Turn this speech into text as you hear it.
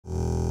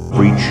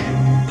Reach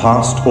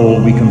past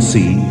all we can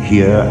see,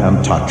 hear,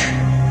 and touch,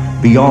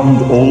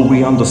 beyond all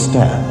we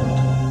understand,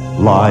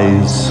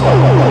 lies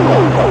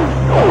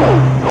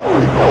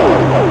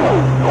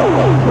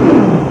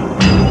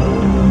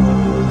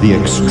the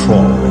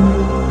extraordinary.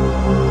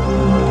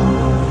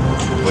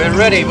 We're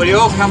ready. Will you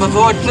all come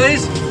aboard,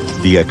 please?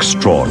 The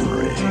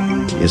extraordinary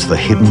is the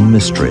hidden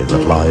mystery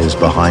that lies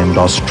behind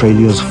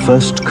Australia's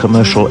first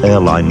commercial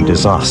airline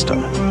disaster.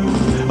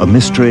 A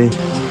mystery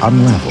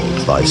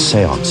unraveled by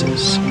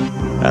séances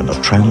and a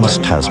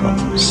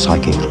trans-Tasman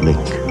psychic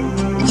link.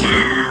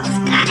 Charles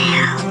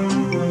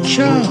Dunnell.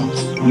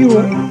 Charles, you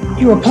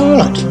were a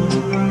pilot.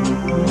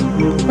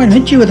 Wait a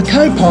minute, you were the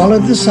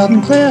co-pilot of the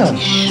Southern Cloud.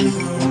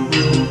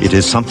 It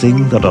is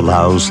something that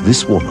allows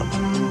this woman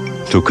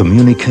to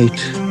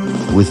communicate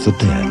with the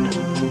dead.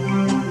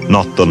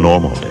 Not the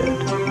normal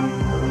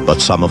dead,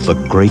 but some of the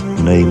great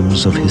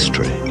names of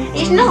history.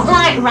 It's not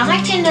like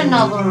writing a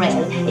novel,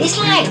 really. It's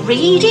like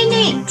reading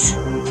it.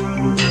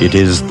 It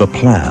is the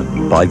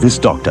plan by this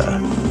doctor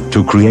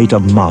to create a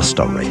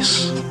master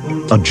race,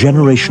 a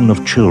generation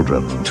of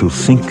children to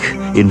think,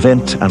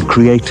 invent, and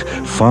create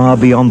far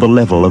beyond the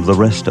level of the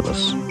rest of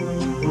us.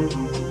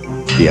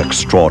 The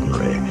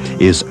extraordinary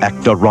is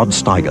actor Rod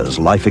Steiger's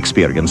life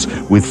experience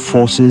with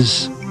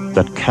forces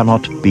that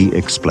cannot be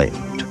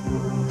explained.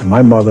 And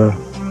my mother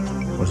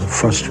was a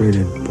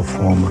frustrated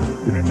performer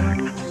and an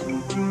actress.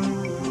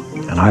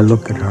 And I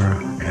looked at her,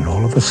 and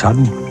all of a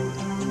sudden,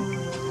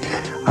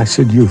 I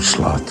said, "You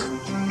slut.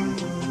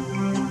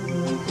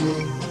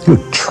 You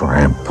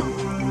tramp.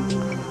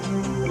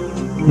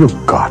 You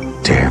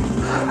goddamn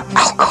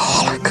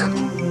alcoholic."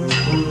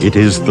 It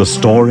is the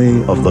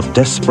story of the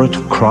desperate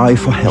cry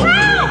for help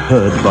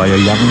heard by a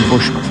young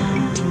bushman.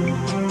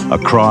 A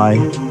cry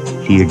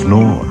he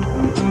ignored,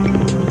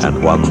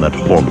 and one that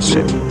haunts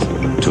him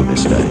to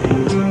this day.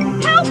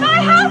 Help me,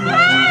 help me!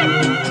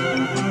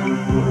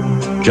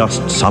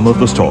 Just some of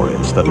the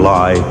stories that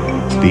lie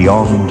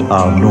beyond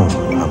our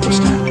normal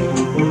understanding.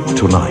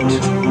 Tonight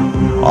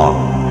on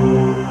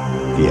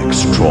The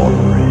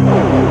Extraordinary.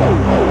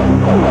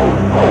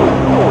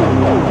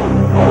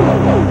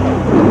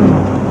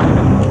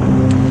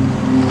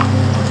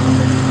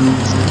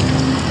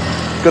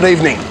 Good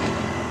evening.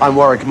 I'm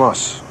Warwick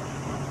Moss.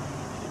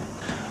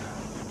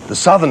 The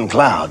Southern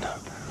Cloud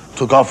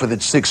took off with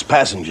its 6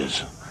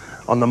 passengers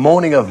on the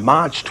morning of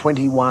March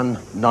 21,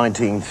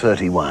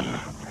 1931,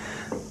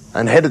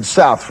 and headed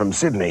south from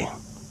Sydney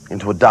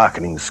into a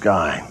darkening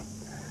sky.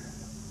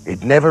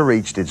 It never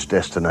reached its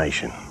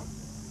destination.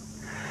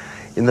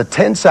 In the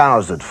tense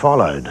hours that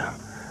followed,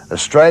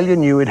 Australia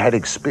knew it had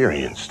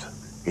experienced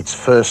its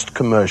first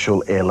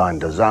commercial airline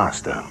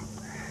disaster.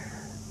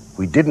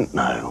 We didn't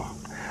know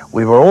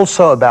we were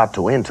also about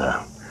to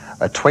enter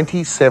a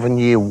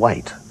 27-year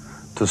wait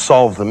to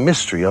solve the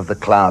mystery of the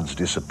cloud's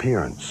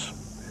disappearance.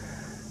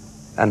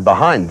 And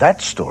behind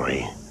that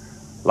story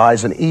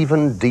lies an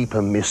even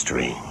deeper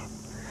mystery,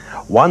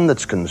 one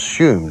that's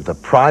consumed the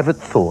private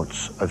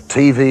thoughts of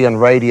TV and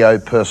radio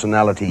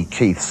personality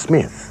Keith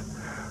Smith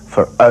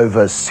for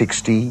over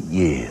 60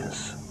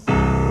 years.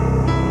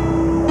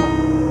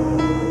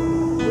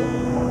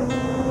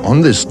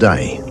 On this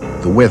day,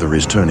 the weather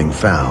is turning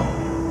foul.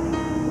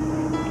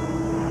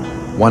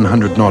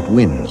 100-knot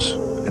winds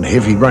and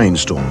heavy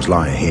rainstorms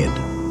lie ahead.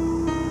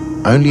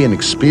 Only an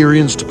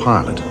experienced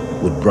pilot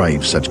would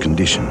brave such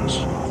conditions.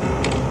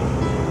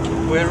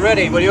 We're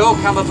ready. Will you all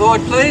come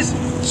aboard, please?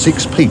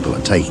 6 people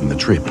are taking the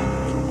trip.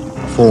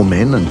 4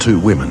 men and 2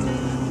 women.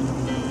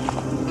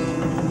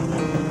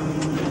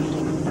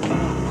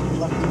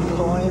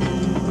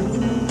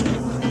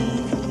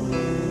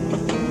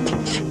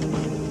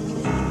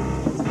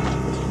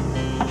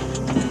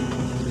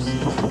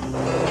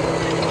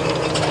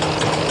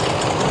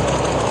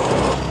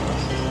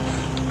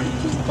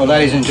 Well,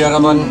 ladies and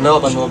gentlemen,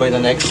 Melbourne will be the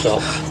next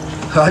stop.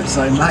 I hope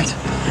so, mate.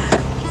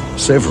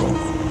 Several,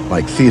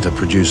 like theatre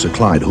producer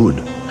Clyde Hood,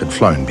 had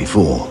flown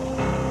before.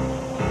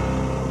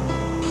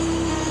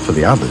 For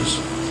the others,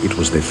 it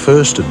was their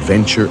first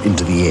adventure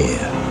into the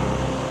air,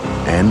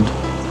 and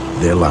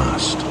their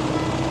last.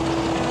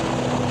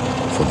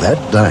 For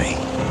that day,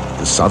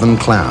 the Southern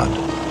Cloud,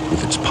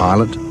 with its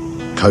pilot,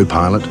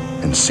 co-pilot,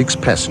 and 6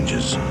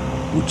 passengers,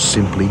 would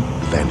simply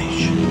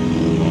vanish,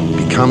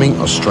 becoming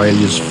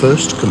Australia's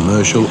first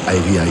commercial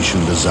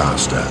aviation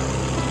disaster,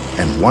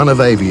 and one of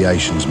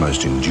aviation's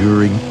most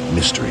enduring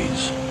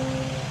mysteries.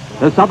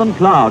 The Southern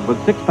Cloud,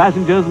 with 6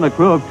 passengers and a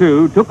crew of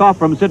 2, took off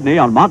from Sydney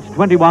on March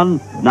 21,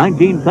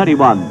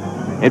 1931.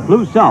 It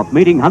flew south,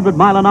 meeting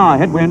 100-mile-an-hour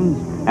headwinds,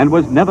 and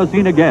was never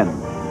seen again.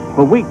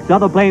 For weeks,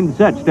 other planes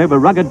searched over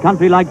rugged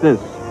country like this.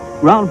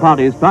 Ground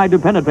parties tried to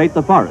penetrate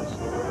the forest,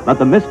 but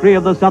the mystery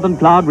of the Southern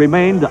Cloud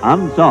remained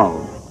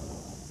unsolved.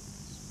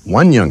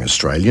 One young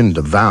Australian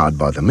devoured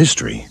by the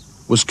mystery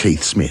was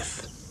Keith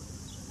Smith.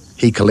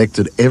 He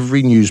collected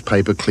every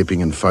newspaper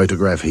clipping and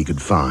photograph he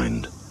could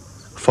find,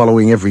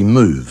 following every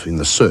move in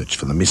the search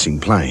for the missing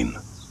plane.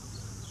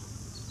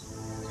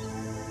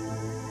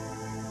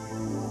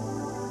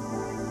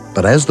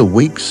 But as the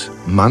weeks,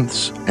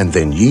 months, and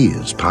then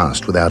years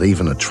passed without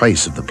even a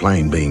trace of the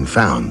plane being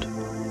found,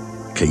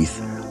 Keith,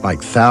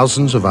 like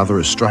thousands of other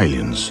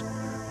Australians,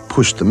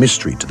 pushed the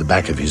mystery to the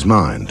back of his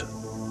mind.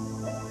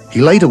 He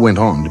later went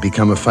on to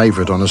become a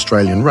favourite on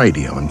Australian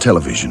radio and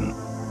television,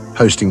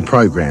 hosting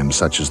programs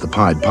such as The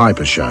Pied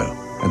Piper Show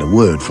and A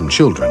Word from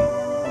Children.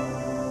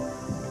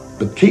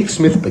 But Keith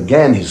Smith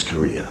began his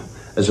career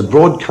as a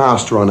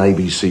broadcaster on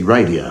ABC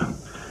Radio,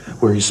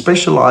 where he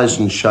specialised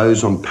in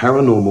shows on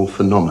paranormal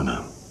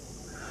phenomena.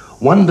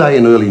 One day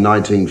in early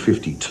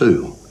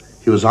 1952,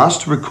 he was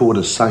asked to record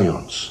a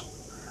séance,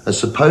 a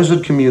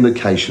supposed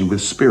communication with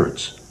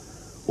spirits,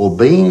 or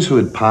beings who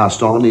had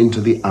passed on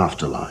into the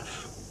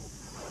afterlife.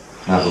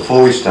 Now,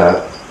 before we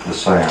start the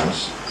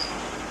séance,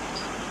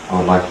 I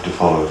would like you to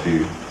follow a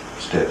few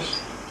steps.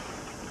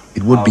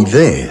 It would be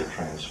there,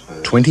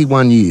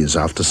 21 years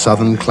after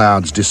Southern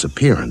Cloud's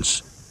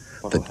disappearance,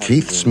 that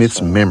Keith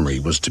Smith's memory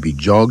was to be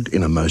jogged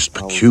in a most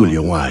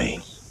peculiar way.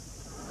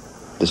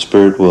 The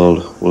spirit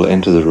world will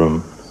enter the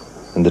room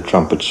and the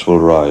trumpets will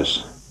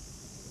rise.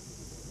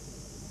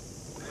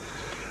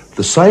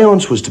 The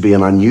séance was to be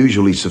an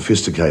unusually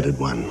sophisticated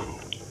one.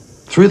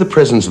 Through the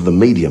presence of the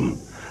medium,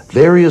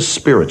 various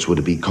spirits were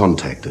to be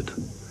contacted.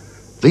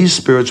 These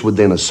spirits would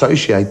then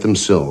associate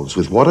themselves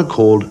with what are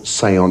called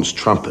séance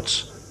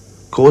trumpets,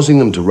 causing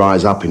them to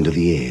rise up into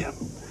the air.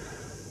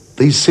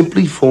 These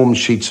simply formed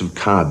sheets of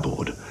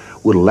cardboard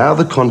would allow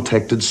the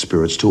contacted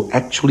spirits to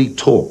actually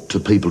talk to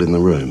people in the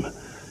room.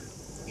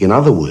 In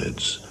other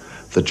words,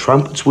 the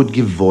trumpets would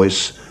give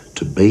voice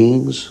to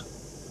beings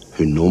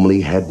who normally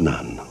had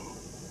none.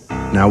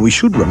 Now, we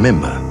should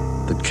remember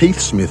that Keith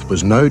Smith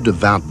was no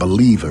devout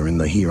believer in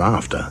the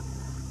hereafter,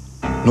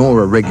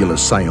 nor a regular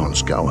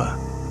séance goer.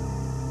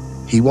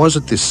 He was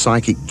at this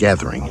psychic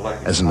gathering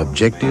as an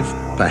objective,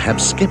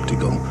 perhaps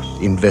sceptical,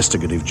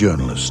 investigative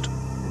journalist.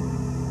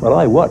 Well,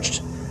 I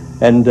watched,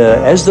 and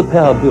as the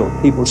power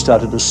built, people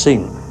started to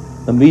sing.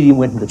 The medium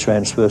went into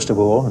trance first of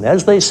all, and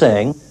as they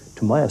sang,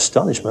 to my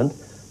astonishment,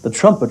 the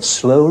trumpet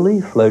slowly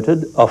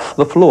floated off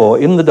the floor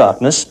in the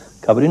darkness,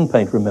 covered in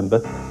paint,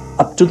 remember,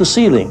 up to the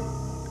ceiling.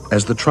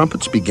 As the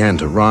trumpets began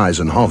to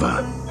rise and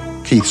hover,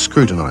 Keith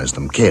scrutinised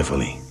them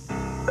carefully.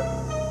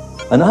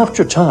 And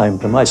after a time,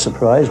 to my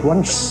surprise,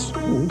 one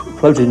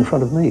floated in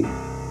front of me.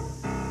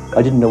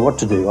 I didn't know what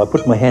to do. I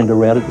put my hand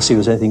around it to see if there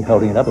was anything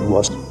holding it up. It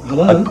wasn't.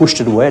 Hello? I pushed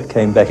it away, it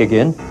came back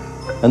again.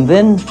 And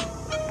then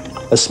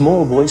a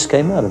small voice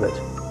came out of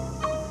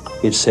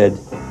it. It said,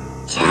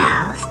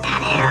 Charles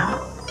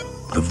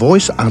Dunnell. The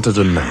voice uttered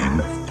a name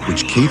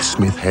which Keith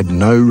Smith had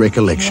no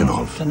recollection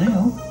of.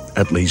 Dunnell?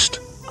 At least,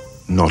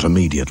 not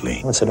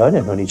immediately. I said, I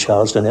don't know any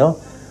Charles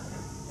Dunnell.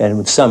 And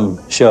with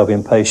some show of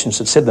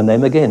impatience, it said the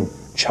name again,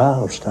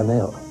 Charles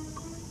Dunnell.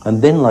 And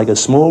then, like a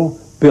small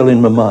bell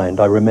in my mind,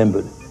 I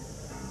remembered.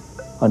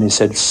 And he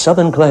said,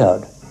 Southern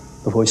Cloud.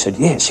 The voice said,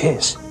 yes,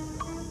 yes.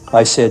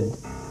 I said,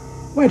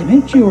 Wait a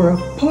minute, you were a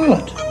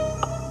pilot.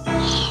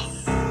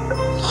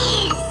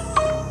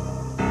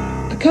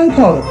 The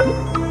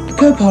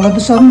co-pilot of the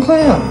Southern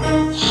Cloud.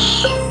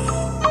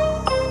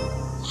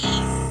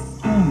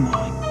 Oh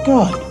my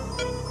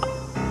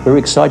God. very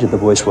excited the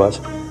voice was.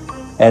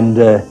 And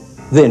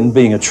then,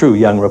 being a true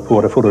young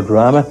reporter full of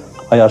drama,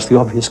 I asked the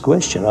obvious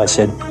question. I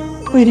said,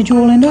 Where did you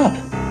all end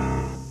up?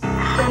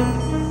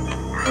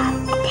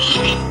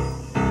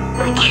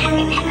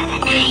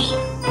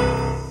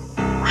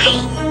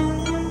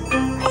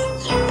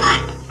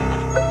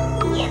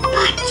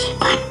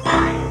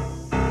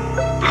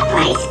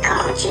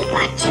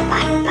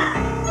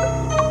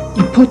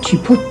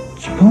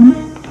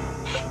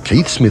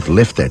 Keith Smith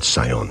left that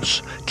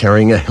séance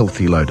carrying a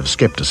healthy load of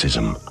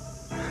scepticism.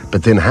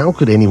 But then how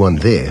could anyone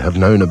there have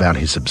known about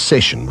his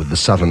obsession with the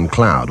Southern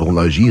Cloud all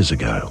those years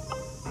ago?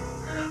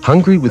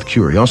 Hungry with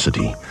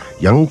curiosity,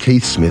 young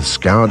Keith Smith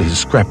scoured his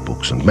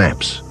scrapbooks and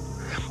maps.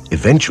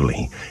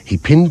 Eventually, he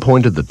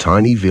pinpointed the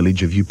tiny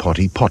village of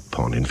Upoti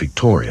Potpon in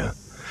Victoria.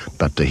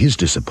 But to his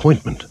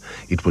disappointment,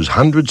 it was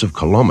hundreds of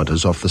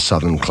kilometres off the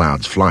Southern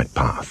Cloud's flight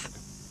path.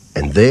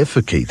 And there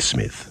for Keith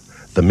Smith,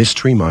 the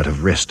mystery might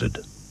have rested.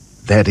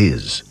 That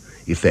is,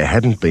 if there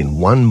hadn't been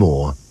one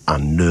more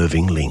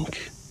unnerving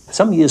link.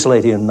 Some years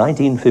later, in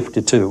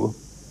 1952,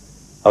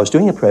 I was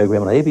doing a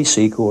program on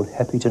ABC called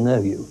Happy to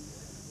Know You,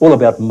 all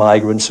about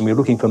migrants, and we were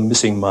looking for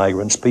missing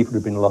migrants, people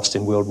who'd been lost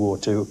in World War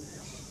II.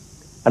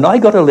 And I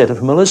got a letter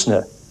from a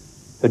listener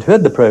who'd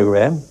heard the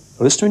program,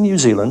 a listener in New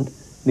Zealand,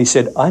 and he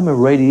said, I'm a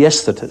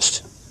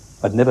radiesthetist.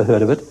 I'd never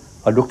heard of it.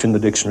 I looked in the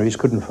dictionaries,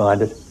 couldn't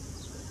find it.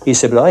 He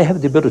said, but I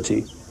have the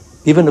ability,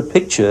 given a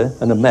picture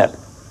and a map,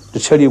 to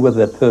tell you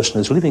whether that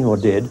person is living or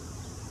dead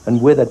and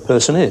where that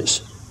person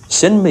is.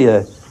 Send me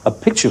a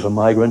picture of a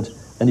migrant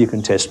and you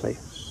can test me.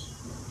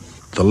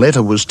 The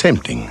letter was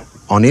tempting.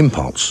 On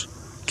impulse,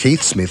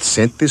 Keith Smith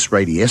sent this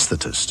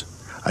radiesthetist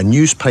a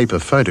newspaper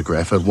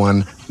photograph of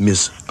one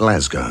Miss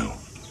Glasgow,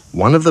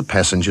 one of the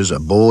passengers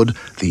aboard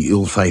the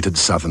ill-fated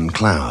Southern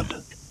Cloud.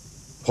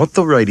 What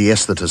the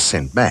radiesthetist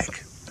sent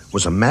back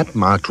was a map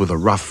marked with a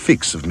rough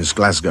fix of Miss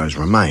Glasgow's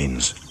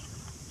remains.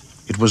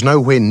 It was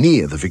nowhere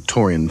near the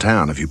Victorian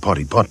town of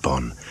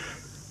Upotipotpon,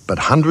 but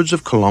hundreds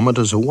of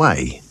kilometres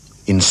away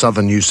in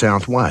southern New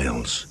South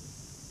Wales.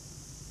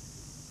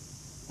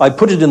 I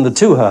put it in the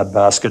too hard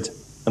basket,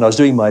 and I was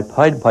doing my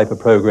Pied Piper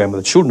program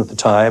with the children at the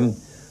time.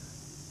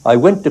 I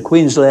went to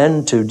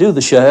Queensland to do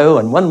the show,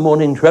 and one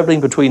morning,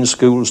 travelling between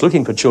schools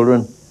looking for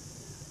children,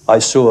 I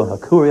saw a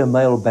Courier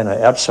Mail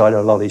banner outside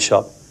a lolly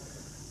shop,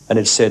 and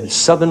it said,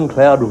 Southern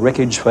Cloud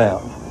Wreckage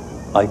Found.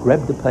 I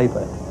grabbed the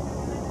paper,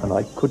 and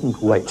I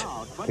couldn't wait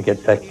to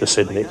get back to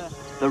Sydney.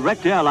 The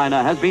wrecked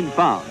airliner has been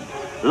found,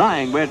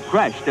 lying where it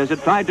crashed as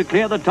it tried to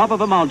clear the top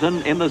of a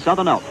mountain in the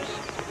Southern Alps.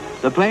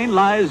 The plane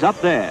lies up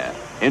there,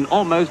 in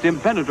almost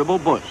impenetrable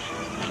bush.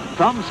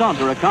 Tom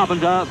Saunter, a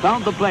carpenter,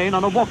 found the plane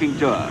on a walking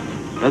tour.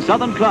 The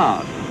Southern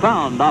Cloud,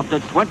 found after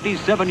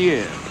 27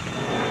 years.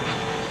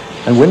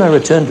 And when I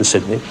returned to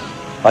Sydney,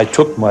 I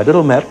took my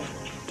little map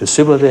to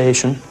Civil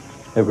Aviation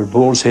over at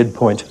Ball's Head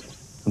Point,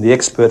 and the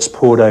experts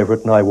pored over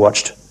it and I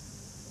watched.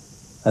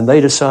 And they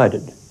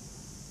decided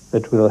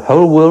that with a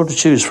whole world to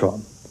choose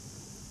from,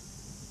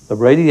 the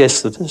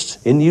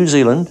radiesthetist in New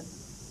Zealand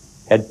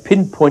had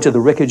pinpointed the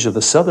wreckage of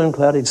the Southern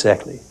Cloud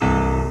exactly.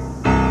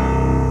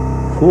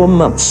 4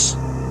 months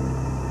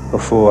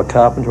before a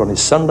carpenter on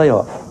his Sunday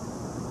off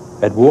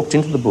had walked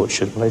into the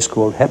bush at a place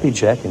called Happy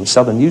Jack in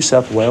southern New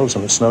South Wales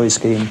on a snowy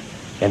scheme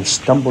and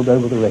stumbled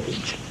over the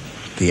wreckage.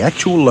 The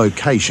actual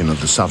location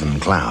of the Southern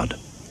Cloud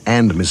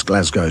and Miss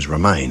Glasgow's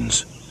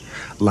remains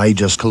lay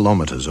just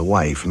kilometres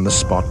away from the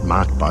spot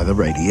marked by the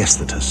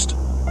radiesthetist.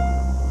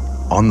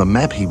 On the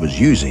map he was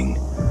using,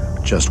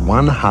 just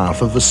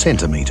 1/2 of a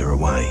centimetre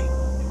away.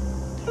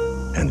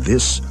 And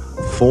this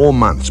 4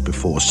 months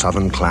before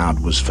Southern Cloud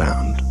was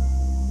found.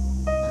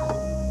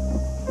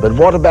 But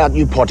what about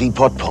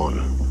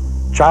Upotipotpon?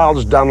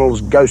 Charles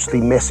Dunnell's ghostly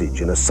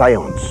message in a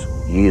séance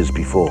years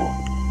before.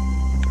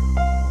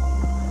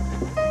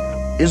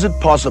 Is it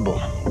possible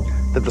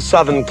that the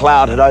Southern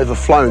Cloud had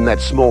overflown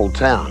that small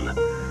town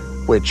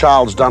where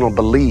Charles Dunnell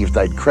believed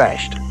they'd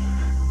crashed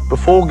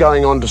before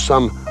going on to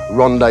some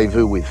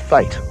rendezvous with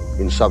fate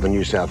in southern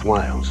New South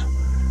Wales?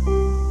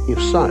 If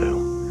so,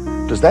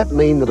 does that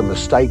mean that a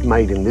mistake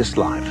made in this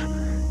life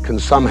can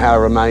somehow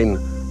remain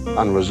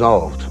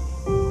unresolved,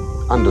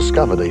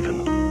 undiscovered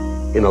even,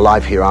 in a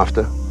life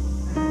hereafter?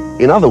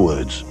 In other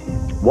words,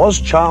 was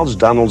Charles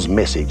Dunnell's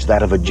message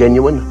that of a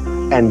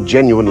genuine and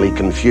genuinely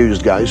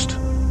confused ghost?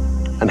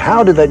 And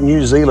how did that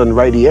New Zealand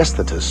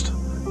radiesthetist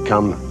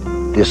come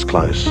this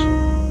close?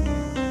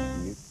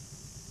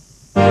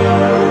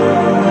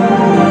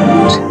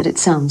 That it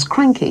sounds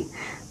cranky,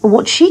 but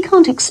what she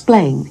can't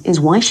explain is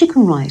why she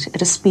can write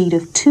at a speed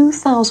of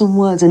 2,000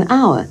 words an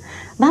hour.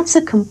 That's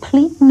a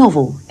complete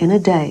novel in a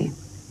day.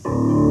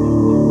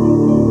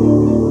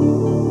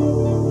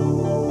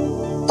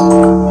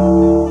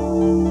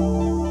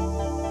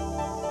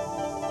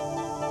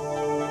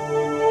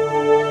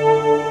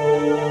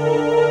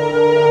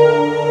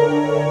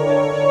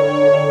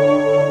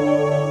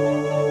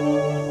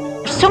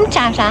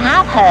 Sometimes I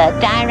have heard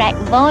direct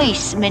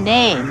voice, my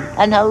name,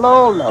 and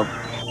hello, love.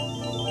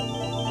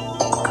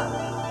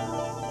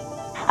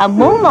 And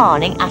one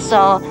morning I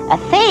saw a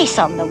face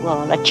on the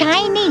wall, a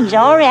Chinese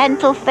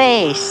oriental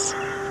face.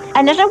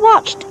 And as I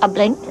watched, I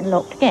blinked and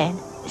looked again.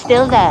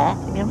 Still there.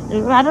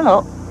 I don't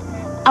know.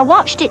 I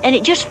watched it and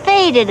it just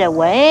faded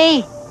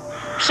away.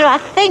 So I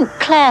think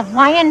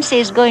clairvoyance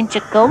is going to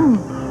come.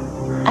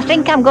 I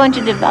think I'm going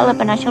to develop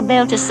and I shall be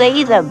able to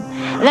see them.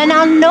 And then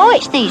I'll know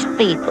it's these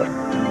people.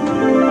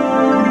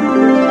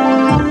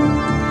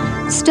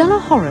 Stella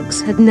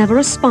Horrics had never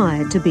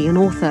aspired to be an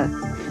author.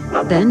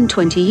 Then,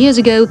 20 years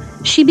ago,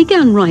 she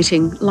began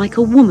writing like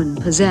a woman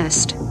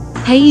possessed.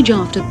 Page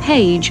after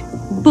page,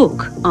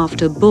 book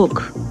after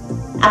book.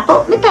 I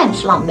put my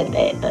pencil on the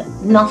paper,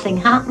 nothing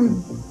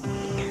happened.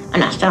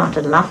 And I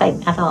started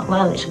laughing. I thought,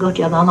 well, it's a good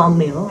job I'm on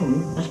my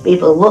own, because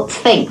people would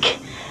think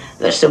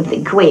there's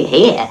something queer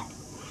here.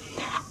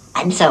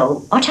 And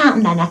so, what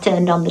happened then? I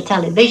turned on the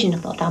television. I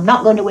thought, I'm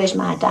not going to waste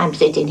my time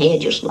sitting here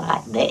just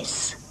like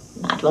this.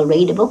 Might as well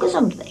read a book or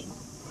something.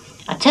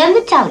 I turned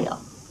the telly on,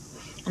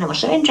 and I was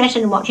so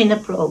interested in watching the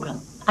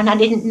programme, and I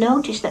didn't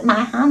notice that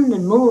my hand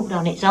had moved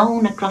on its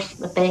own across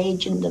the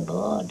page and the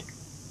board.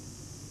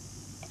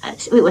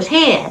 It was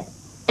here,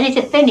 and it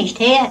had finished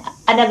here.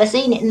 I'd never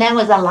seen it, and there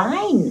was a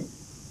line.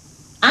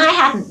 I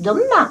hadn't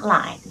done that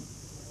line.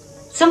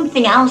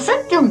 Something else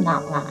had done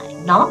that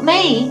line, not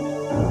me.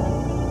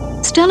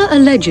 Stella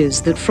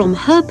alleges that from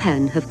her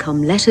pen have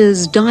come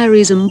letters,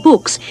 diaries and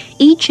books,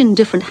 each in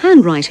different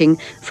handwriting,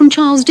 from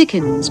Charles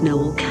Dickens,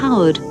 Noel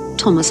Coward,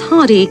 Thomas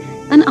Hardy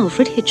and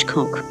Alfred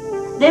Hitchcock.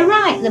 They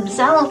write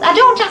themselves. I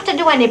don't have to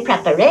do any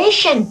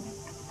preparation.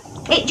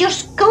 It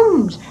just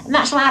comes, and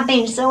that's why I've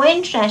been so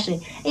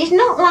interested. It's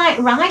not like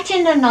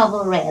writing a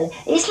novel, really.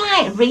 It's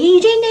like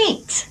reading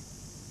it.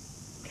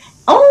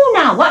 Oh,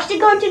 now, what's he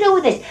going to do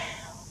with this?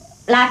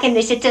 Like in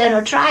this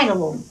Eternal Trial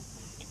one.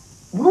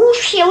 Who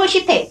will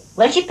she pick?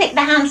 Will she pick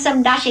the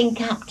handsome, dashing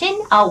captain,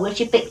 or will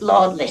she pick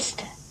Lord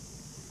Lister?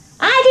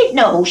 I didn't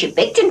know who she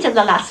picked until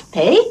the last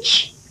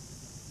page.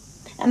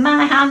 and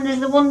my hand is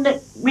the one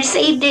that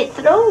received it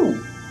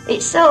through.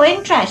 It's so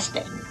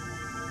interesting.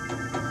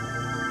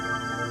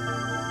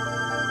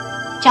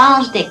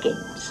 Charles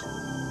Dickens.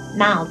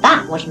 Now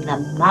that was the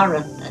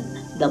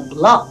marathon, the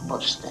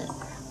blockbuster.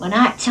 When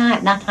I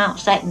typed that out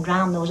second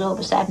round, there was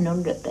over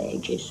 700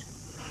 pages.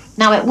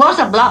 Now it was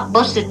a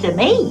blockbuster to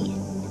me,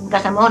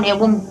 because I'm only a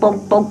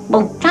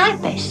one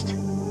typist.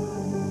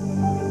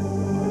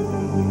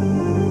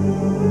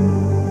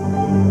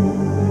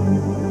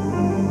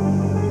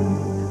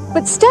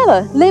 But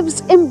Stella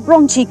lives in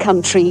Bronte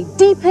country.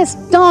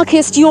 Deepest,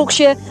 darkest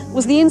Yorkshire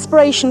was the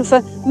inspiration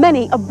for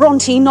many a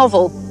Bronte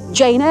novel.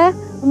 Jane Eyre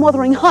and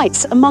Wuthering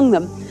Heights among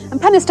them. And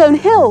Penistone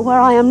Hill,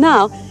 where I am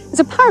now, is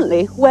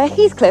apparently where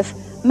Heathcliff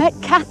met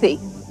Cathy.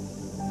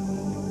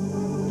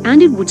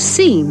 And it would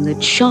seem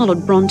that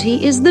Charlotte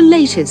Bronte is the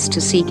latest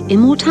to seek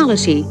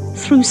immortality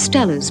through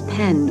Stella's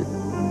pen.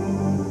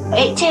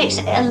 It takes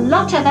a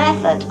lot of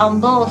effort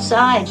on both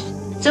sides.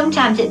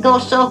 Sometimes it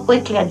goes so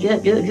quickly, I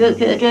jerk,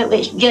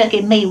 it's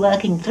jerking me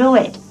working through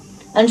it.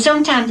 And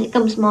sometimes it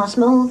comes more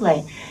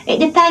smoothly. It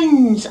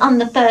depends on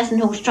the person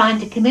who's trying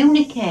to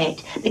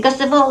communicate, because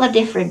they've all a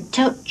different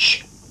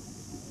touch.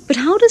 But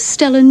how does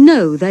Stella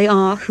know they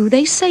are who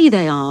they say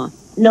they are?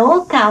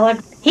 Noel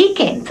Coward, he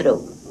came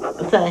through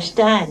the first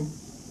time.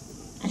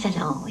 I said,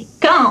 oh, it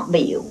can't be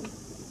you.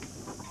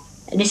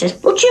 And he says,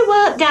 put your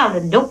work down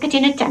and don't get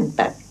in a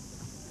temper.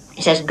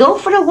 He says, go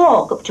for a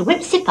walk up to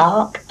Whipsey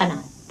Park and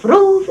I'll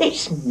prove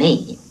it's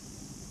me.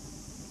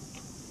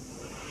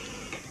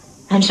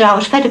 And so I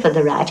was fed up of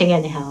the writing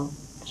anyhow.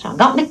 So I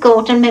got my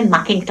coat and my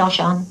mackintosh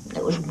on.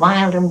 It was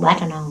wild and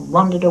wet and I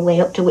wandered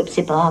away up to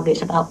Whipsey Park.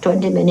 It's about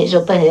 20 minutes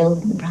up a hill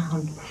and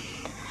round.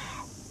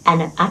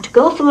 And I had to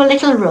go through a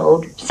little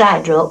road,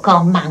 side road,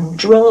 called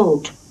Mount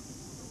Road.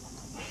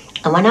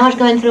 And when I was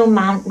going through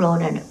Mount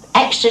Road, an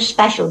extra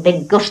special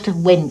big gust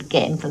of wind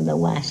came from the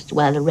west,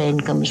 where the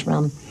rain comes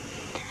from.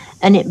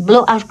 And it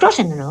blew, I was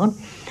crossing the road,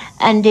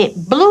 and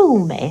it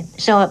blew me,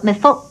 so my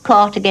foot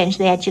caught against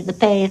the edge of the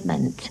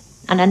pavement,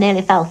 and I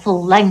nearly fell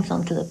full length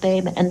onto the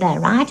pavement, and there,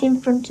 right in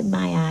front of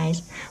my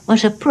eyes,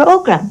 was a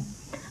programme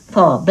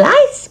for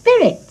Blithe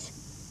Spirit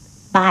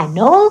by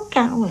Noel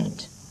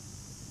Coward.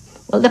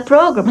 Well, the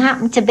programme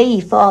happened to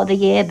be for the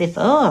year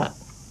before.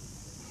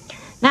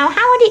 Now,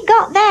 how had it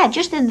got there?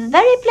 Just in the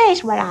very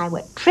place where I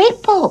would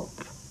trip up.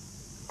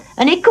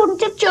 And he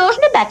couldn't have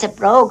chosen a better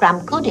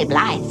programme, could he,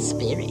 Blithe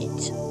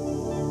Spirit?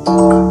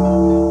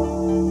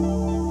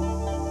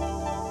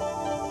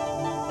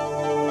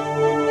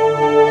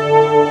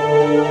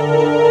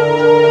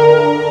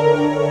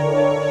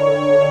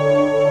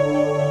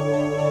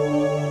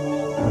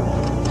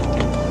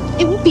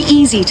 It would be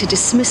easy to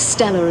dismiss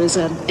Stella as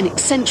an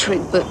eccentric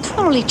but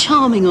thoroughly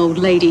charming old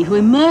lady who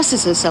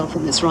immerses herself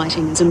in this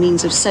writing as a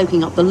means of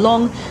soaking up the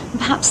long and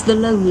perhaps the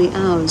lonely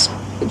hours.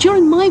 But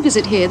during my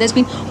visit here, there's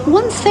been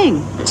one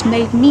thing that's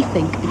made me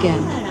think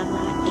again.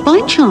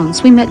 By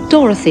chance, we met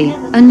Dorothy,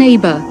 a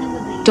neighbour.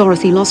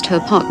 Dorothy lost her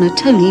partner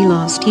Tony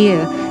last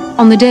year.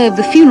 On the day of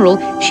the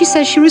funeral, she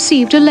says she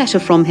received a letter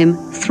from him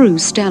through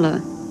Stella.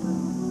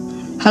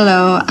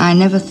 Hello, I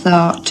never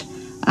thought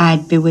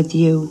I'd be with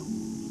you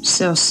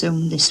so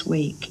soon this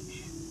week.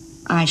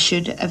 I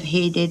should have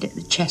heeded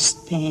the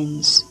chest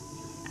pains.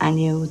 I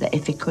knew that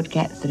if he could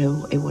get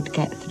through, he would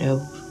get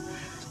through.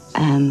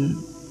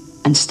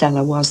 And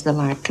Stella was the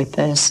likely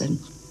person.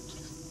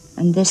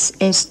 And this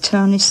is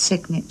Tony's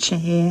signature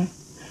here.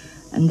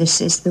 And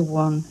this is the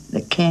one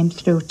that came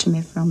through to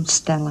me from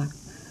Stella.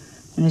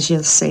 And as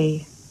you'll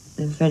see,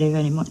 they're very,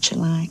 very much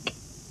alike.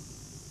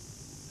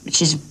 But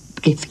she's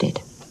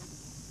gifted.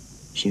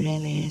 She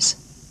really is.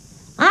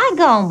 I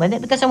go on with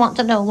it because I want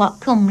to know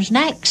what comes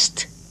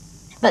next.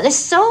 But there's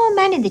so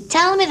many, they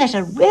tell me there's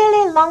a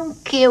really long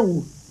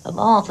queue of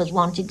authors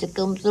wanting to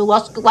come through.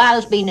 Oscar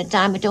Wilde's been a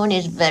time, but Tony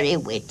is very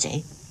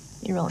witty.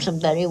 He wrote some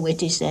very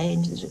witty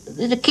sayings.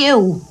 There's a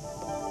queue.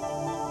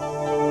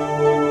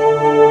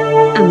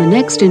 And the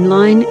next in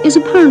line is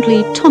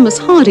apparently Thomas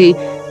Hardy,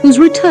 who's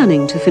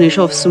returning to finish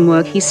off some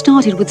work he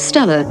started with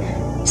Stella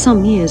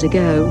some years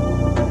ago.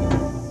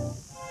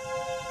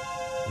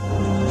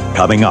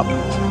 Coming up,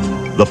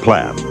 the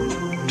plan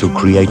to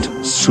create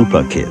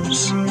super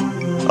kids,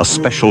 a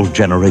special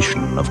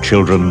generation of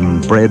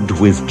children bred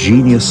with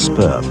genius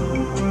sperm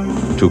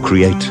to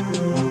create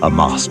a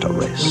master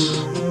race.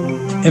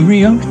 Every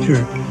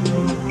youngster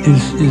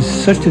is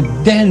such a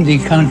dandy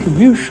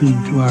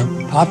contribution to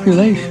our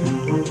population.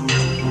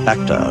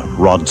 Actor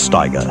Rod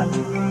Steiger,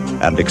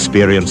 and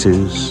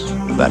experiences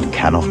that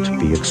cannot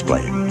be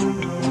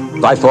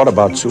explained. I thought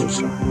about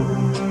suicide.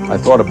 I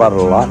thought about it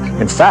a lot.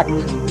 In fact,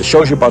 it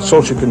shows you about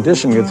social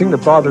conditioning. The thing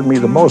that bothered me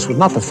the most was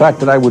not the fact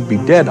that I would be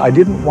dead. I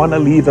didn't want to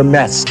leave a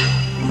mess.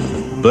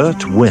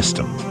 Bert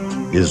Weston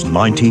is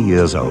 90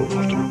 years old.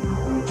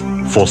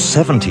 For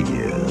 70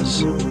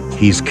 years,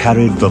 he's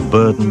carried the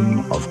burden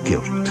of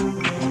guilt.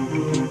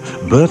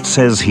 Bert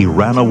says he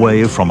ran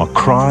away from a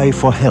cry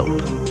for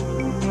help,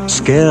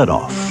 scared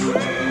off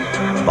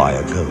by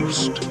a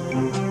ghost.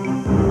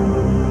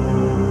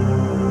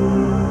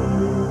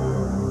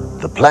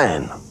 The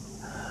plan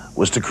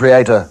was to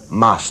create a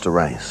master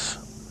race,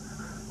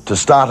 to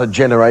start a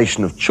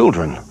generation of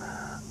children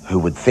who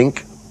would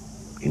think,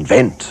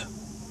 invent,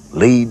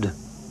 lead,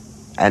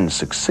 and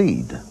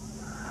succeed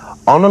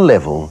on a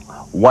level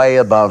way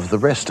above the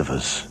rest of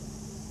us,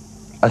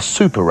 a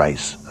super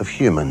race of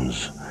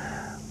humans.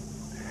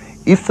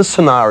 If the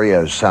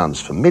scenario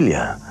sounds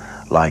familiar,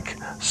 like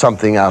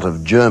something out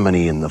of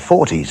Germany in the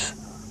 40s,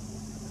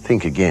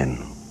 think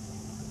again.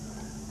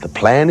 The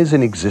plan is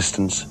in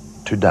existence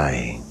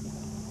today,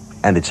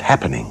 and it's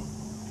happening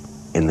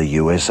in the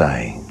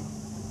USA.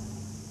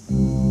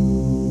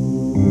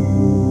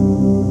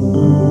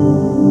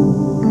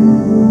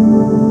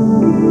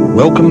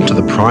 Welcome to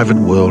the private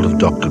world of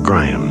Dr.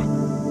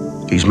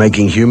 Graham. He's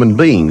making human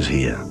beings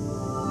here.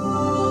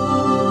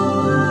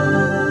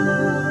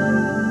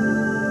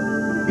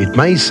 It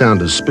may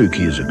sound as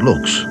spooky as it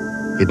looks.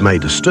 It may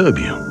disturb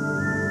you.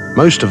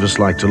 Most of us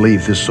like to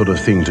leave this sort of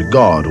thing to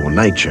God or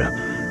nature.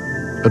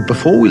 But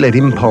before we let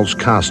impulse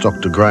cast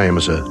Dr. Graham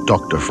as a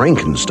Dr.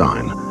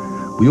 Frankenstein,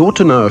 we ought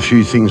to know a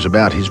few things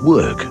about his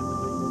work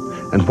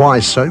and why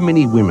so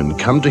many women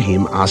come to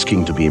him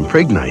asking to be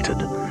impregnated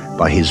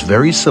by his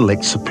very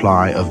select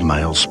supply of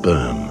male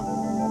sperm.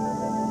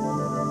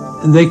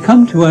 They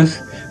come to us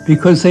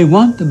because they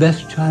want the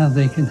best child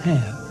they can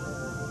have.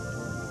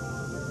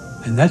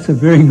 And that's a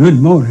very good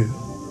motive.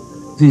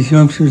 These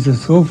youngsters are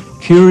so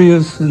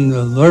curious and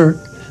alert,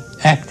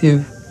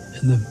 active,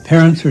 and the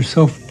parents are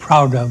so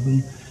proud of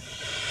them.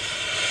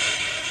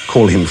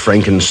 Call him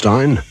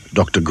Frankenstein,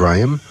 Dr.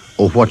 Graham,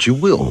 or what you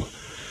will.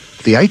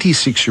 The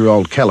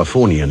 86-year-old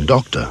Californian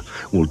doctor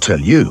will tell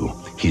you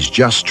he's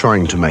just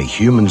trying to make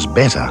humans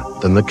better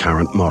than the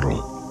current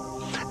model.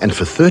 And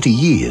for 30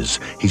 years,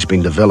 he's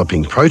been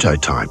developing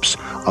prototypes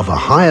of a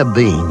higher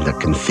being that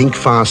can think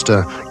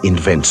faster,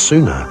 invent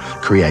sooner,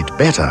 create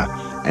better,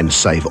 and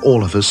save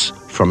all of us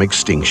from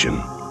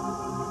extinction.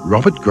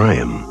 Robert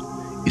Graham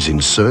is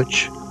in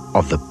search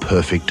of the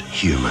perfect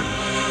human.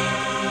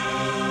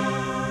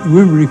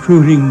 We're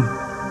recruiting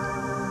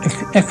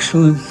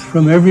excellence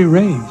from every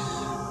race,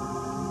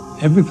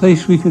 every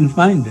place we can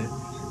find it.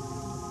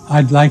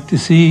 I'd like to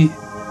see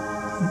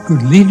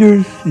good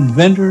leaders,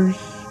 inventors.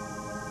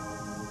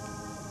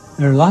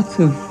 There are lots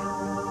of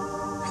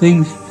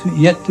things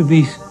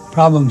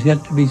problems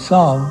yet to be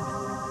solved.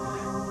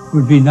 It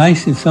would be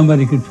nice if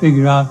somebody could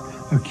figure out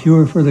a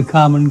cure for the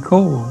common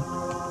cold.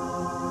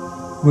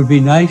 It would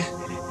be nice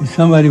if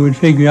somebody would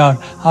figure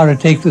out how to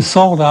take the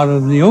salt out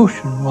of the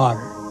ocean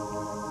water.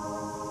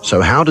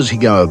 So how does he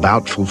go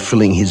about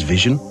fulfilling his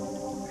vision?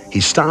 He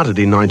started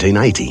in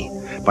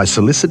 1980 by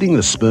soliciting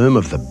the sperm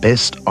of the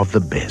best of the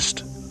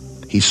best.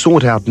 He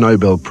sought out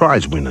Nobel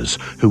Prize winners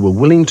who were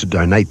willing to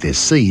donate their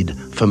seed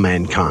for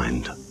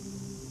mankind.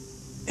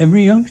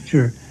 Every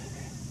youngster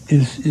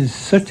is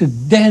such a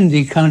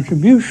dandy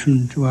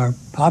contribution to our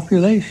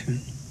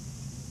population.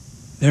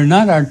 They're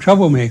not our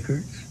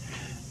troublemakers.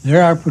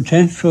 They're our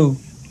potential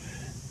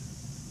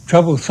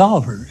trouble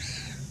solvers,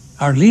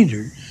 our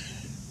leaders,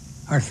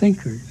 our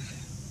thinkers.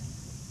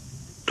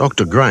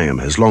 Dr. Graham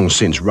has long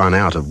since run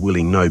out of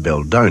willing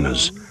Nobel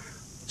donors,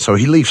 so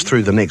he leafs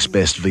through the next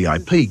best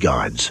VIP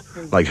guides,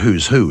 like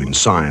Who's Who in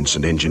science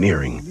and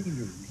engineering.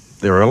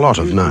 There are a lot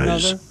of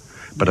no's,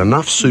 but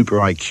enough super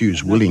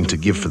IQs willing to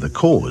give for the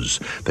cause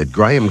that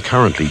Graham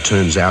currently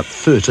turns out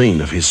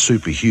 13 of his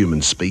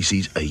superhuman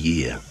species a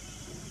year.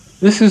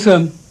 This is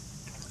a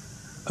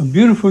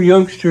beautiful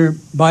youngster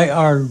by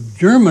our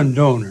German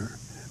donor.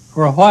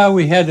 For a while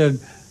we had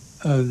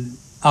an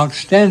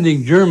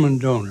outstanding German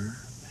donor.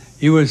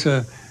 He was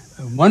a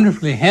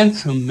wonderfully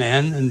handsome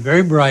man and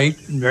very bright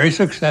and very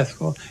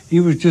successful. He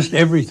was just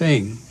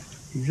everything.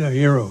 He's a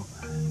hero.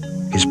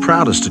 His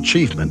proudest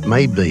achievement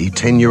may be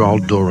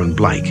 10-year-old Doran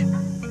Blake,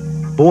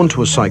 born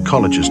to a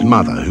psychologist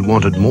mother who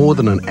wanted more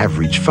than an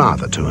average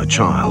father to her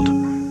child.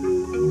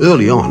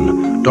 Early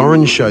on,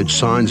 Doran showed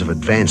signs of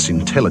advanced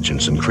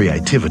intelligence and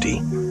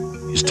creativity.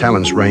 His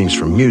talents ranged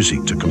from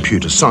music to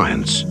computer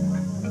science.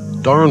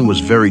 Doran was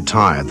very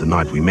tired the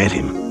night we met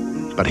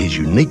him, but his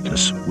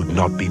uniqueness would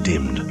not be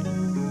dimmed.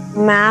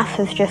 Math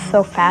is just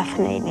so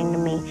fascinating to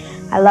me.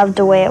 I love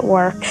the way it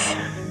works.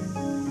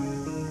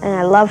 And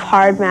I love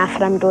hard math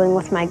that I'm doing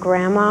with my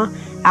grandma.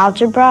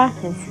 Algebra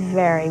is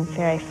very,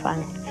 very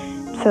fun.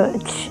 So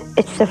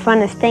it's the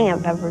funnest thing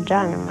I've ever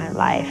done in my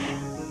life.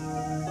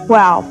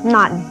 Well,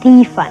 not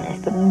the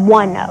funnest, but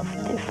one of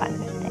the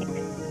funnest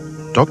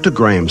things. Dr.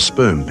 Graham's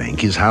sperm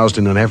bank is housed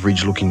in an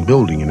average-looking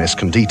building in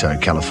Escondido,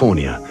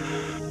 California.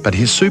 But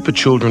his super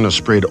children are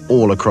spread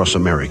all across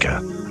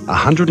America,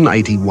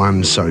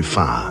 181 so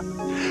far.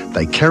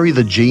 They carry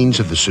the genes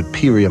of the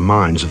superior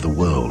minds of the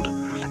world,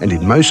 and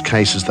in most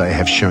cases they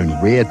have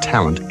shown rare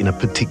talent in a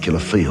particular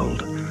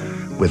field,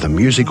 whether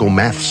music or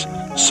maths,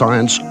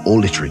 science or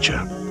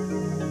literature.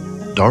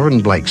 Doran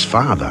Blake's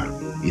father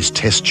is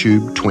Test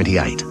Tube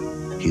 28.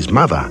 His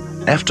mother,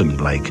 Afton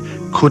Blake,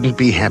 couldn't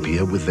be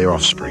happier with their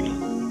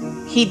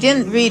offspring. He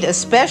didn't read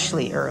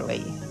especially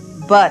early,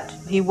 But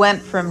he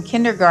went from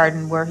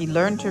kindergarten, where he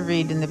learned to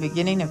read in the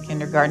beginning of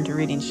kindergarten, to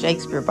reading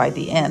Shakespeare by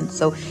the end.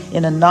 So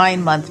in a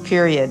 9-month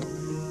period,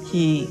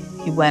 he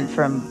went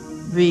from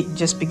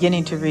just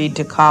beginning to read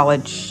to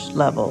college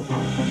level.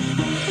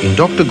 In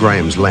Dr.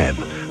 Graham's lab,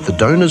 the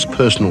donor's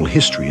personal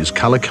history is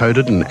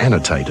colour-coded and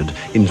annotated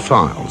in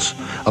files,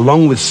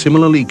 along with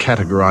similarly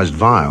categorised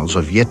vials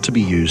of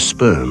yet-to-be-used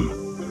sperm.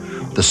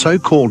 The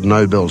so-called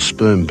Nobel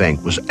Sperm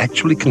Bank was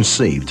actually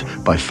conceived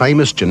by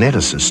famous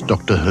geneticist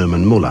Dr.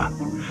 Hermann Muller,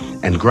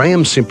 and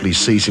Graham simply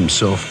sees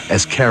himself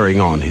as carrying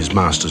on his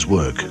master's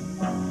work.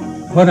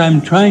 What I'm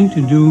trying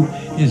to do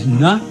is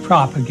not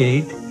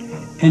propagate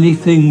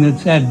anything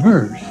that's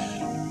adverse.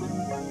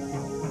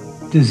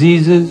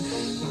 Diseases,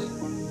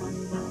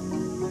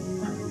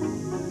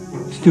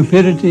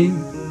 stupidity.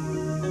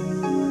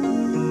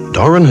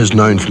 Doran has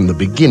known from the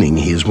beginning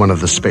he is one of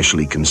the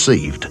specially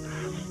conceived,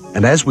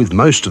 and as with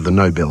most of the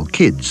Nobel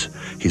kids,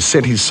 he's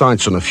set his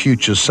sights on a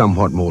future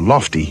somewhat more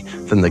lofty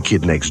than the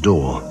kid next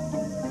door.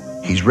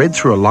 He's read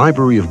through a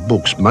library of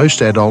books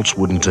most adults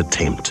wouldn't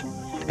attempt,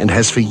 and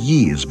has for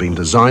years been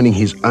designing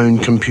his own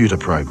computer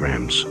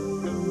programs.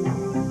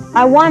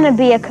 I want to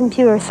be a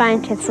computer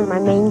scientist for my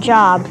main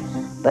job,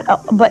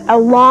 but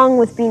along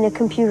with being a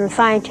computer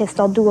scientist,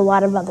 I'll do a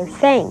lot of other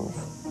things.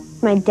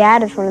 My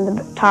dad is one of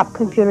the top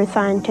computer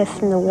scientists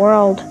in the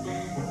world,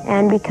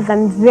 and because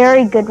I'm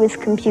very good with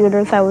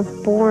computers, I was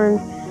born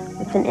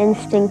with an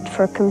instinct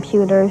for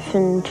computers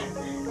and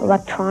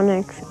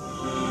electronics.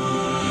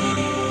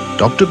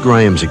 Dr.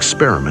 Graham's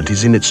experiment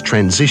is in its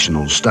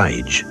transitional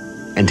stage,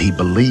 and he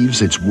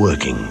believes it's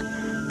working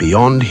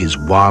beyond his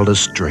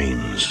wildest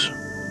dreams.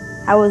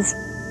 I was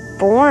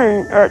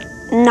born, or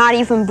not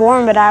even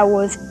born, but I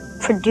was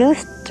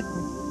produced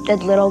a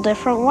little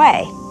different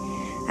way.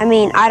 I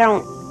mean, I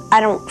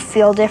don't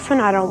feel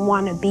different. I don't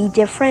want to be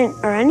different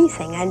or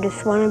anything. I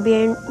just want to be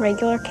a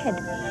regular kid.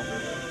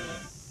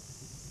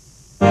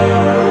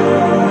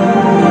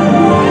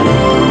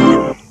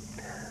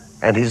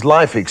 And his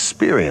life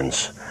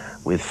experience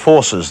with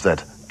forces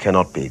that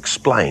cannot be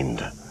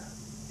explained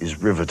is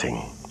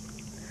riveting.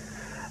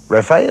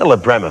 Raphael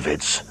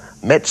Abramovich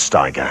met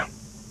Steiger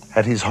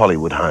at his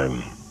Hollywood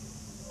home.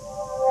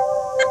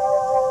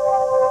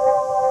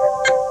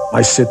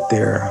 I sit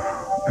there,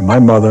 and my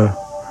mother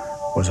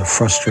was a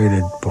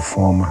frustrated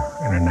performer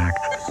and an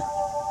actress.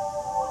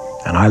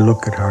 And I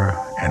look at her,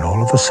 and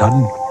all of a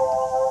sudden,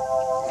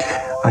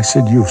 I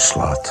said, "You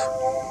slut.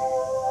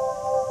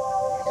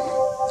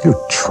 You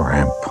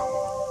tramp.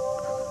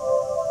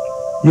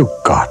 You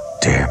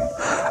goddamn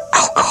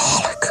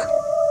alcoholic."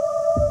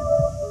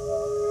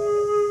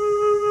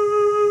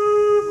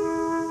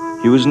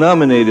 He was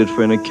nominated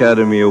for an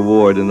Academy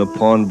Award in The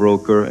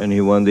Pawnbroker, and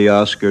he won the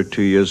Oscar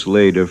 2 years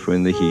later for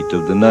In the Heat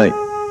of the Night.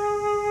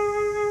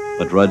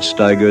 But Rod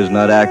Steiger is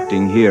not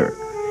acting here.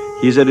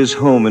 He's at his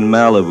home in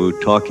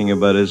Malibu talking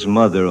about his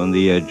mother on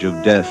the edge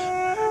of death.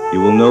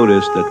 You will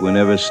notice that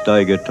whenever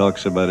Steiger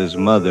talks about his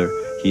mother,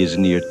 he is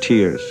near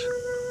tears.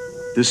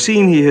 The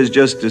scene he has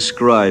just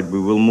described we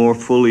will more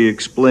fully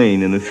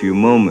explain in a few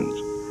moments.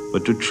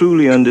 But to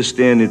truly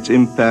understand its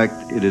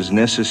impact, it is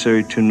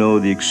necessary to know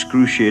the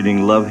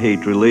excruciating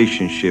love-hate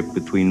relationship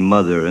between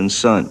mother and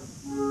son.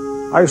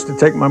 I used to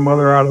take my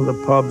mother out of the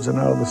pubs and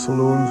out of the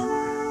saloons.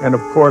 And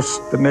of course,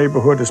 the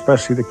neighborhood,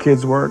 especially the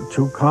kids, weren't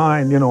too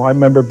kind. You know, I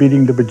remember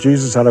beating the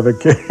bejesus out of a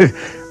kid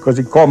because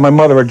he called my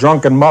mother a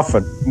drunken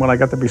muffin. When I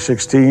got to be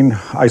 16,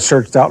 I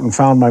searched out and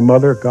found my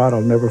mother, God,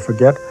 I'll never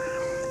forget,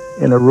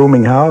 in a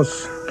rooming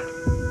house.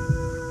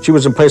 She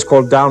was in a place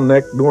called Down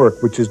Neck,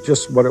 Newark, which is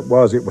just what it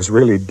was. It was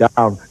really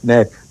down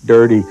neck,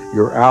 dirty,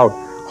 you're out,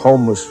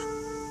 homeless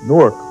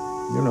Newark,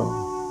 you know.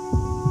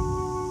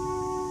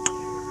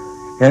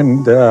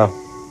 And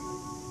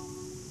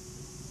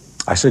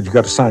I said, "You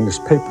got to sign this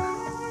paper.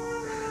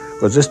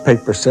 Because this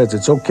paper says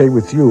it's okay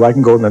with you. I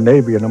can go in the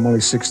Navy and I'm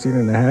only 16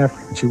 and a half.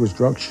 And she was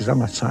drunk. She said, "I'm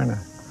not signing."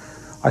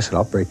 I said,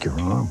 "I'll break your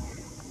arm.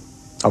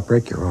 I'll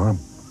break your arm."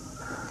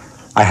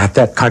 I had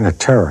that kind of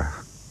terror.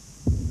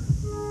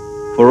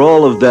 For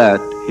all of that,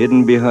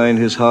 hidden behind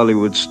his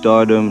Hollywood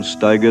stardom,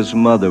 Steiger's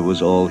mother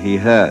was all he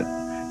had.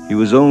 He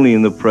was only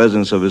in the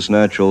presence of his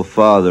natural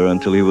father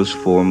until he was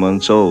 4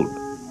 months old.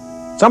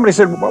 Somebody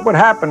said, "What would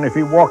happen if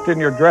he walked in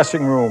your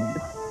dressing room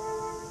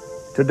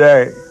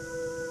today?"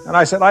 And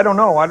I said, I don't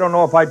know. I don't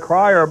know if I'd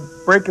cry or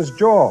break his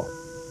jaw.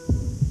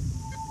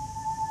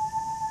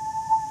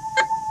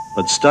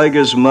 But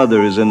Steiger's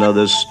mother is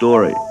another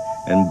story.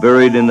 And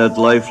buried in that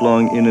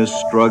lifelong inner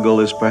struggle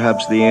is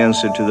perhaps the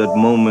answer to that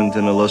moment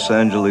in a Los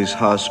Angeles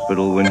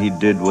hospital when he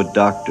did what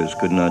doctors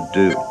could not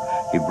do.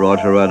 He brought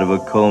her out of a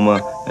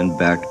coma and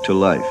back to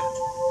life.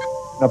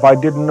 If I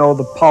didn't know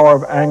the power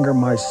of anger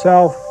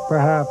myself,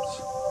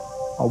 perhaps,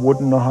 I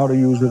wouldn't know how to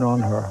use it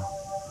on her.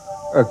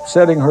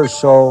 Upsetting her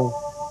so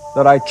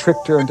that I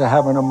tricked her into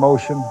having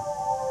emotion,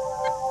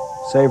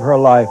 save her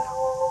life.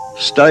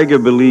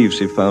 Steiger believes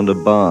he found a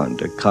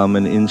bond, a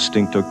common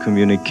instinct or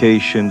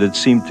communication that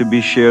seemed to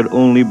be shared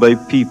only by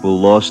people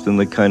lost in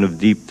the kind of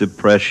deep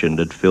depression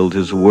that filled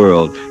his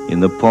world in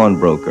The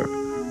Pawnbroker.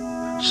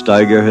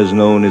 Steiger has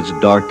known its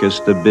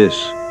darkest abyss.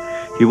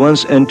 He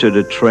once entered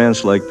a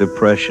trance-like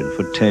depression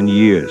for 10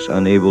 years,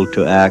 unable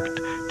to act,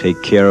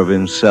 take care of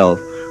himself,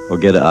 or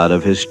get out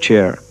of his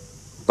chair.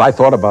 I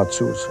thought about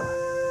suicide.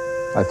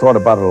 I thought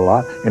about it a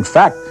lot. In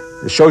fact,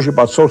 it shows you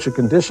about social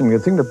conditioning. The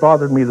thing that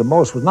bothered me the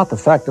most was not the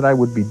fact that I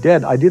would be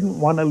dead. I didn't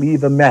want to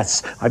leave a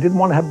mess. I didn't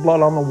want to have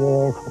blood on the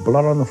wall, or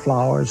blood on the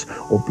flowers,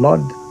 or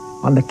blood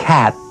on the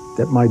cat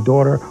that my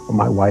daughter or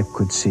my wife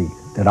could see.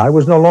 That I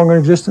was no longer in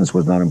existence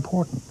was not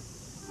important.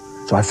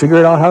 So I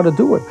figured out how to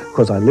do it,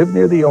 because I live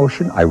near the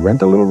ocean. I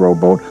rent a little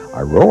rowboat.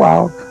 I row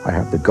out. I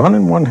have the gun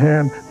in one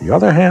hand. The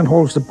other hand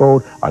holds the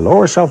boat. I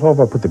lower myself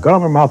over. I put the gun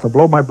in my mouth. I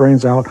blow my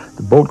brains out.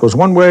 The boat goes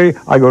one way.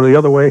 I go the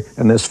other way.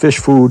 And there's fish,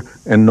 food,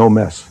 and no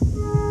mess.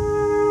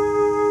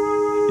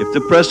 If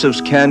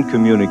depressives can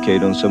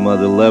communicate on some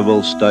other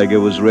level, Steiger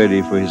was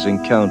ready for his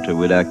encounter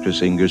with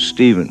actress Inger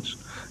Stevens,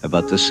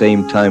 about the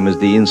same time as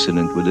the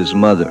incident with his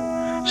mother.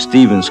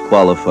 Stevens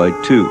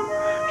qualified too.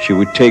 She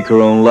would take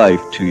her own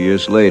life 2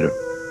 years later.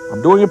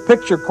 I'm doing a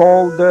picture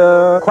called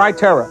Cry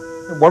Terror.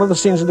 One of the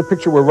scenes in the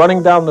picture, we're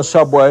running down the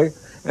subway,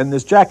 and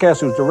this jackass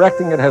who's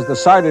directing it has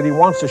decided he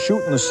wants to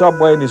shoot in the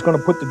subway, and he's going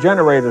to put the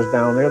generators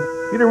down there.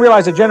 He didn't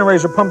realize the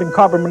generators are pumping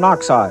carbon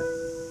monoxide.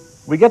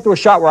 We get to a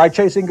shot where I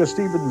chase Inger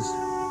Stevens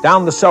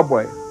down the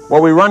subway.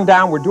 While we run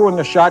down, we're doing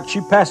the shot.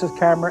 She passes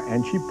camera,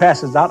 and she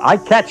passes out. I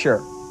catch her.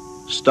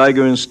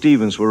 Steiger and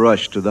Stevens were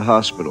rushed to the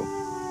hospital.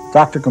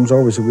 Doctor comes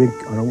over and says, I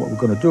don't know what we're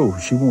going to do.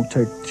 She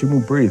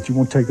won't breathe. She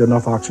won't take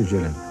enough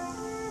oxygen in.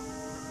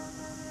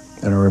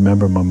 And I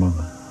remember my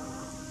mother.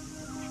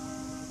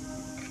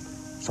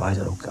 So I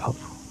said, okay.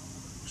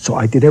 So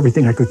I did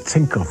everything I could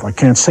think of. I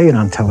can't say it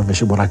on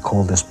television what I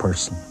call this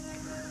person.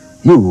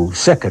 You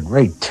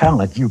second-rate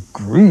talent, you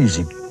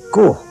greasy,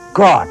 oh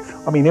God.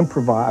 I mean,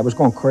 improvise. I was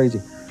going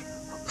crazy.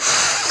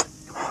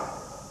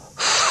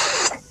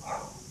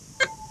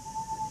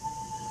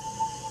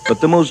 But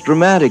the most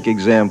dramatic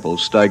example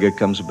Steiger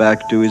comes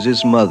back to is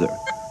his mother.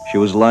 She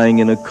was lying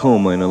in a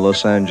coma in a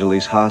Los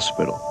Angeles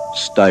hospital.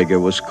 Steiger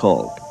was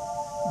called.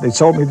 They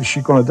told me that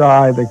she's going to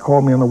die. They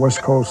called me on the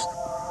West Coast.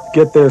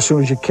 Get there as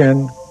soon as you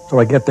can. So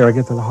I get there, I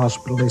get to the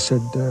hospital. They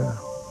said,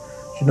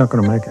 she's not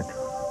going to make it.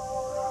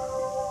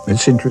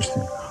 It's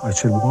interesting. I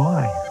said,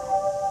 why?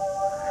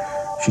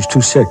 She's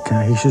too sick.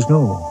 He says,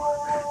 no,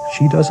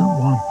 she doesn't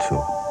want to.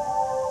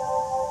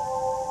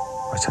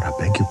 I said, I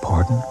beg your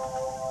pardon?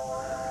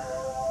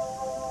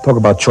 Talk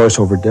about choice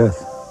over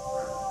death.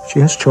 She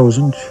has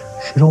chosen,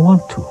 she don't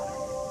want to.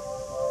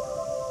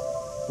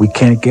 We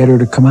can't get her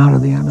to come out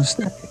of the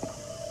anesthetic.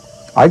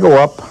 I go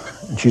up,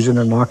 and she's in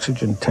an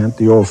oxygen tent,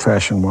 the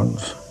old-fashioned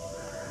ones.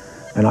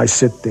 And I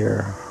sit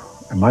there,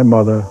 and my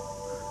mother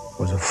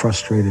was a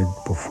frustrated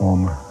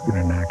performer and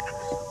an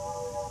actress.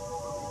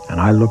 And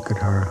I look at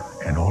her,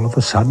 and all of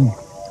a sudden,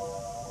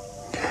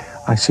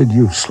 I said,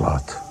 you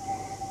slut.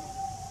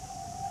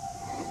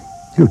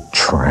 You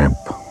tramp.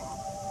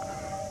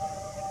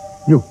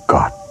 You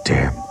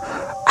goddamn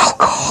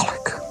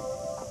alcoholic.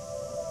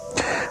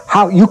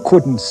 How you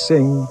couldn't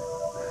sing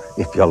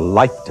if your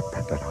life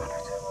depended on it.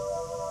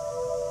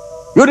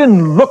 You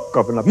didn't look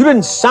good enough. You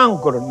didn't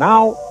sound good enough.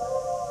 Now,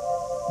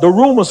 the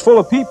room was full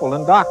of people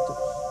and doctors.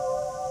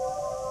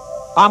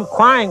 I'm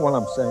crying when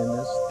I'm saying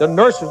this. The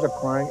nurses are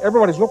crying.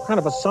 Everybody's, what kind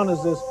of a son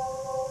is this?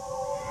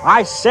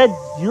 I said,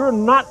 you're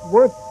not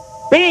worth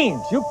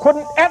beans. You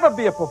couldn't ever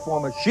be a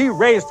performer. She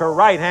raised her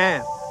right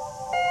hand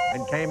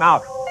and came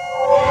out.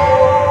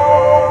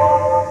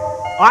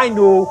 I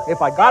knew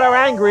if I got her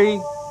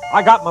angry,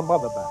 I got my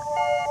mother back.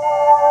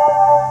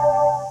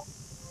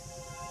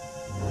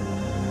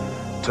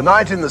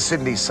 Tonight in the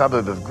Sydney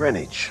suburb of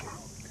Greenwich,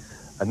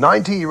 a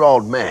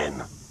 90-year-old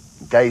man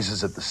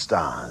gazes at the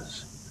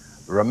stars,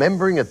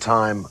 remembering a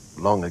time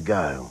long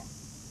ago.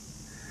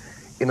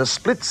 In a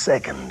split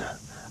second,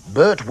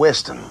 Bert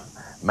Weston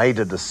made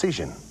a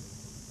decision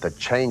that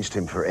changed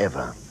him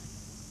forever.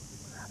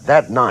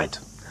 That night,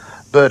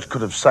 Bert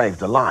could have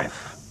saved a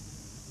life,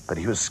 but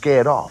he was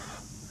scared off,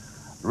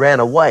 ran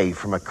away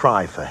from a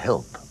cry for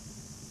help.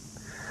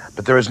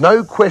 But there is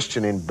no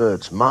question in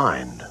Bert's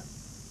mind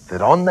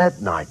that on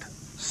that night,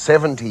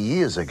 70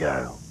 years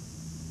ago,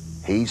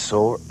 he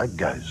saw a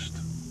ghost.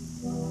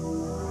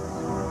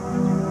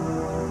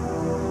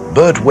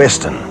 Bert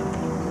Weston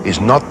is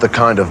not the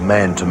kind of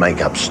man to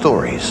make up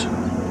stories.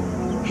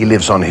 He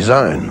lives on his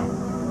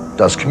own,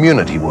 does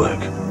community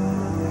work,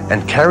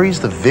 and carries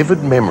the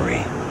vivid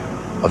memory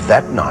of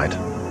that night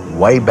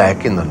way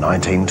back in the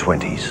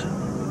 1920s.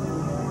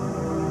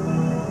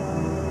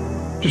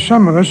 To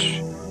some of us,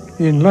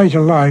 in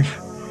later life,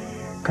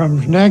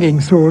 comes nagging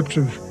thoughts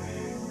of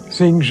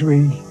things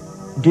we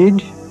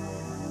did,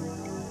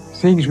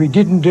 things we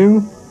didn't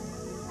do,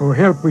 or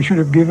help we should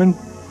have given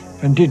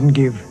and didn't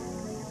give.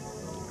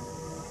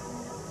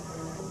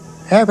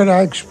 How could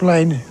I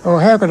explain,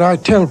 or how could I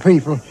tell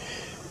people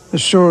the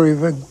story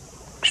of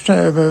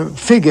a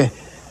figure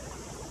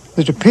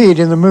that appeared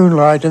in the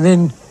moonlight and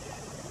then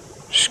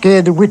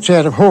scared the wits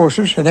out of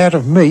horses and out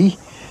of me,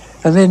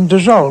 and then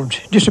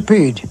dissolved,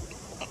 disappeared?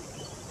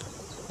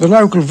 the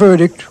local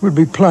verdict would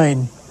be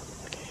plain.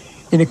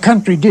 In a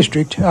country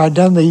district, I'd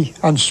done the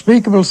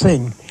unspeakable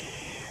thing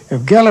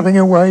of galloping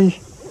away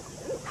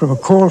from a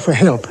call for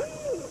help.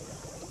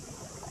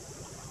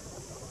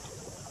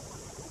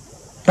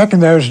 Back in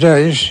those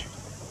days,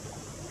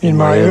 in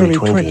my early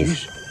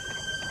 20s,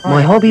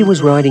 my hobby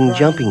was riding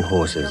jumping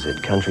horses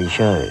at country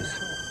shows.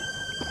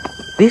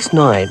 This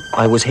night,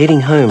 I was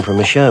heading home from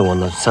a show on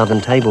the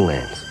southern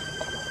tablelands.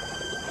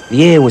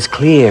 The air was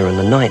clear and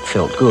the night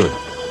felt good.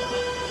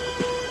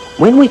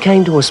 When we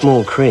came to a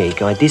small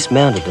creek, I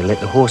dismounted to let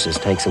the horses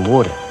take some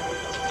water,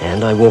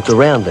 and I walked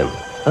around them,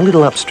 a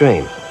little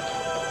upstream.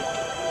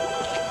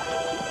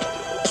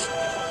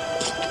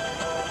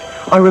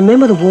 I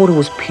remember the water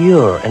was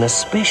pure, and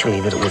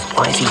especially that it was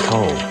icy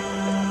cold.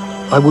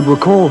 I would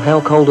recall how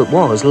cold it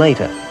was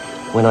later,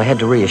 when I had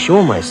to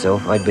reassure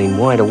myself I'd been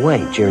wide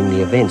awake during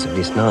the events of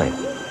this night.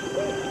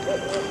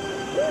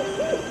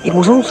 It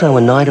was also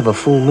a night of a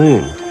full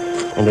moon,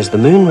 and as the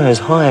moon rose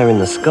higher in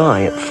the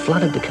sky, it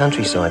flooded the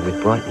countryside with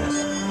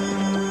brightness.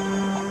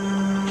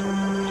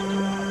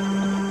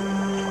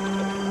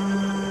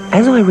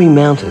 As I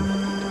remounted,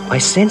 I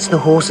sensed the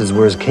horses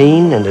were as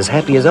keen and as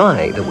happy as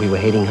I that we were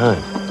heading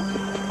home.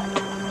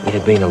 It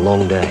had been a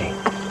long day.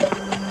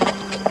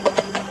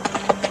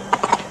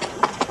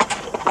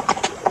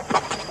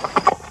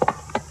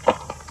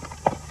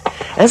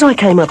 As I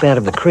came up out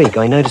of the creek,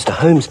 I noticed a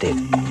homestead,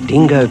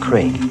 Dingo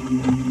Creek.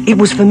 It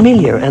was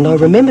familiar, and I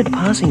remembered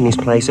passing this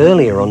place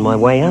earlier on my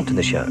way out to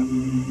the show.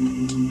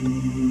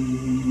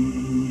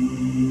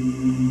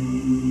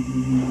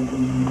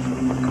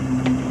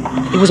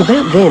 It was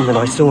about then that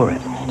I saw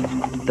it,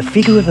 the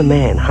figure of a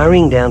man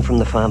hurrying down from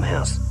the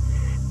farmhouse.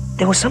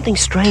 There was something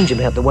strange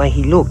about the way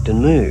he looked and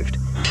moved,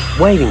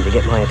 waving to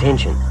get my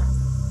attention.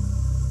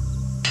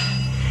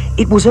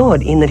 It was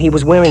odd in that he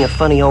was wearing a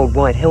funny old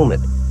white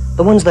helmet,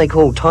 the ones they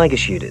call tiger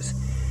shooters,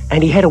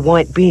 and he had a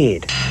white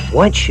beard,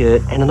 white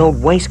shirt and an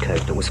old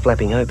waistcoat that was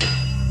flapping open.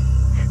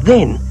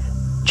 Then,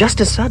 just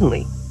as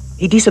suddenly,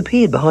 he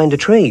disappeared behind a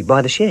tree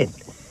by the shed.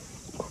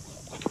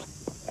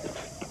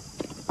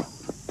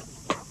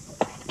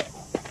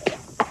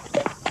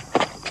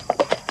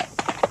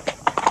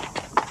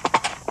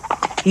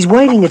 His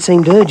waiting had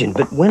seemed urgent,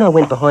 but when I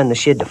went behind the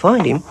shed to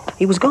find him,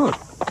 he was gone.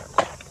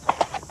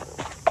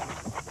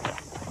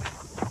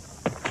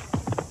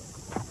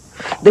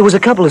 There was a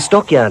couple of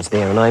stockyards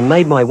there, and I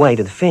made my way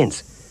to the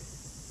fence.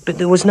 But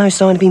there was no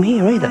sign of him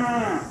here either.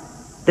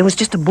 There was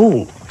just a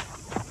bull.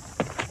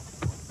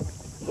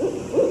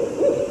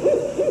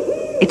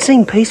 It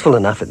seemed peaceful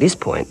enough at this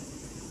point,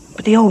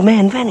 but the old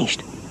man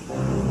vanished.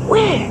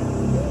 Where?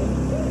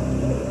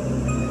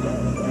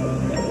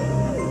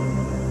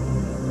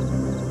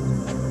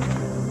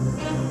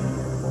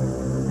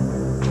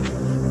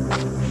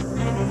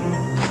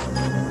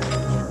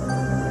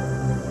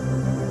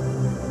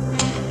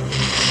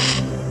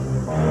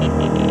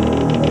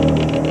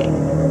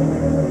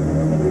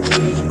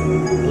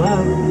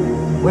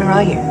 Where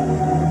are you?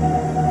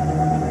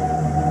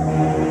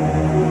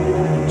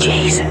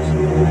 Jesus.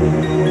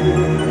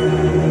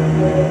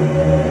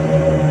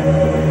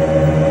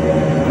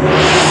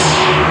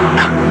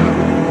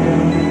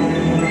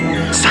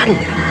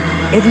 Suddenly,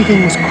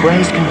 everything was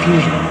crazed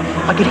confusion.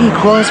 I could hear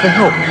cries for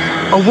help.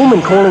 A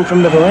woman calling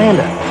from the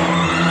veranda.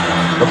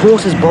 The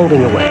horses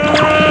bolting away.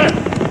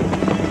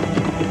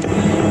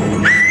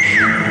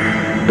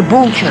 The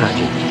bull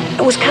charging.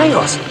 It was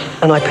chaos,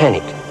 and I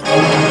panicked.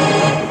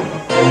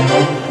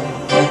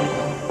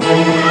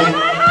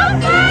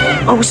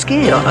 I was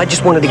scared. I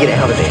just wanted to get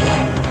out of there.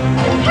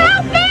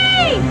 Help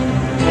me!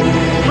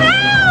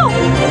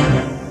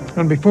 Help!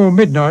 And before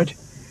midnight,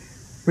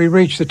 we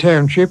reached the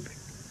township,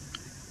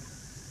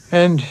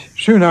 and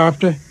soon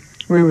after,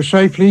 we were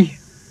the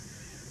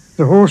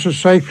horses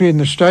safely in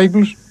the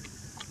stables,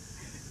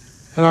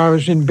 and I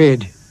was in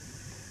bed.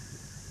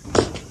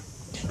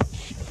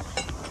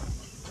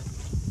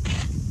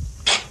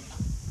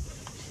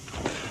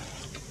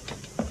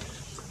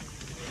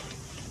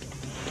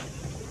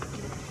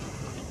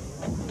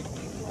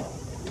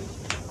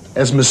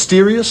 As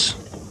mysterious,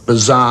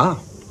 bizarre,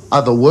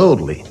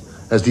 otherworldly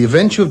as the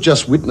event you have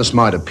just witnessed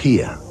might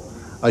appear,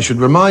 I should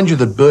remind you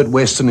that Bert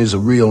Weston is a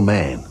real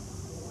man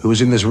who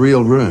was in this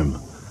real room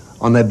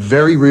on that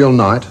very real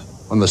night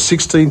on the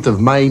 16th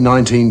of May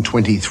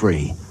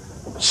 1923,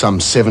 some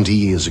 70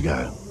 years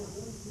ago.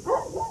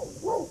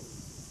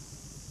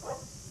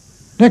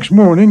 Next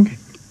morning,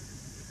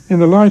 in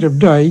the light of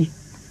day,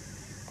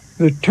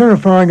 the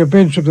terrifying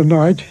events of the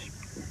night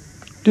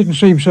didn't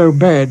seem so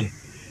bad.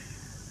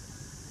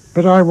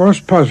 But I was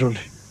puzzled.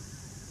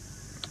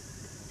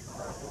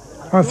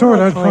 I thought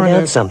I'd find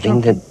out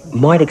something that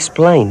might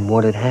explain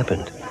what had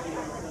happened.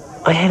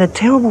 I had a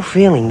terrible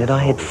feeling that I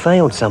had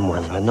failed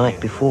someone the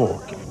night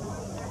before.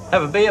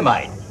 Have a beer,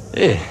 mate.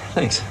 Yeah,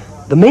 thanks.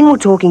 The men were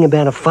talking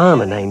about a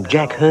farmer named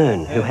Jack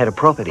Hearn who had a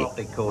property.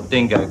 Called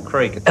Dingo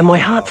Creek. And my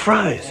heart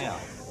froze.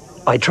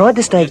 I tried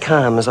to stay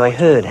calm as I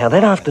heard how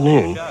that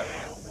afternoon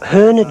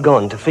Hearn had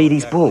gone to feed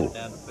his bull.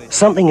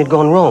 Something had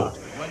gone wrong.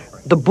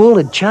 The bull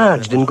had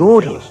charged and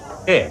gored him.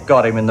 Yeah,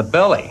 got him in the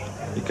belly.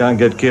 You can't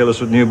get careless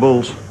with new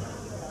bulls.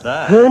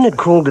 Hearn had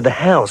crawled to the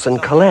house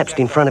and collapsed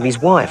in front of his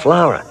wife,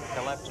 Lara.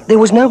 There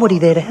was nobody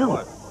there to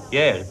help.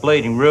 Yeah, he's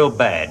bleeding real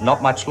bad.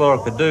 Not much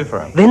Laura could do for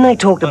him. Then they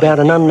talked about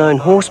an unknown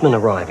horseman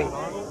arriving.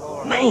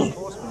 Me.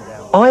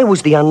 I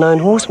was the unknown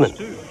horseman.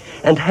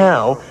 And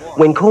how,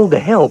 when called to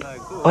help,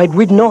 I'd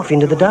ridden off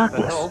into the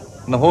darkness.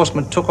 And the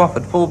horseman took off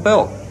at full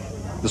belt.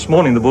 This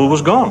morning the bull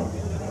was gone.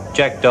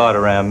 Jack died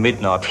around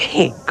midnight.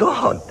 Dear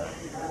God.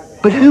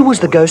 But who was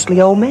the ghostly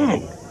old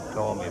man?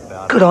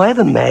 Could I have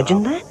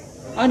imagined that?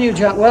 I knew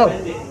Jack well.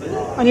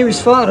 I knew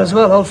his father as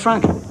well, old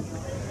Frank.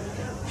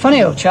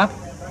 Funny old chap.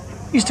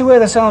 Used to wear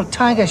this old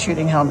tiger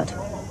shooting helmet.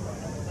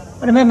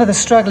 I remember the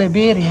straggly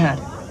beard he had.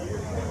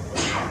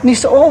 And he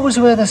used to always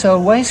wear this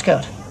old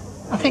waistcoat.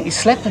 I think he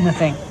slept in the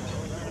thing.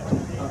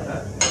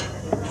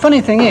 Funny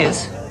thing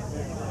is,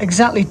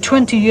 exactly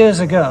 20 years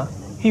ago,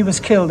 he was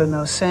killed in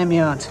those same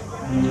yards.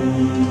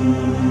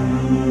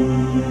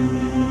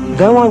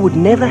 Though I would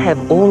never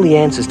have all the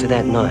answers to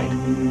that night,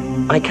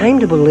 I came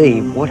to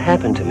believe what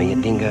happened to me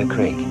at Dingo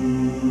Creek.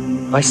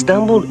 I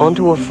stumbled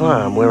onto a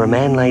farm where a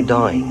man lay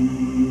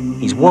dying,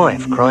 his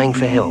wife crying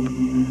for help,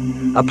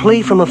 a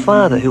plea from a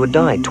father who had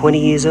died 20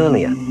 years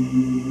earlier.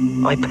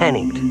 I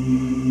panicked,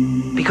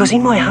 because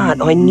in my heart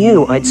I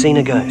knew I'd seen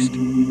a ghost.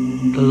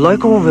 The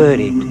local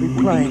verdict would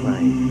be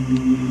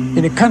plain.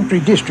 In a country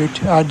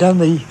district, I'd done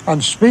the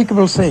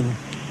unspeakable thing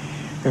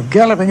of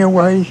galloping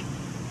away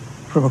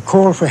from a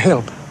call for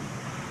help.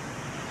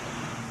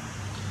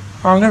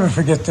 I'll never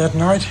forget that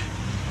night.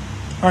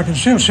 I can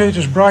still see it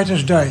as bright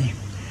as day.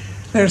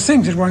 There are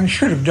things that one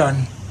should have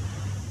done,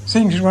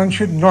 things that one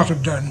should not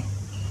have done,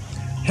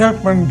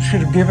 help one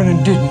should have given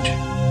and didn't.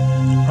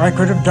 I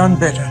could have done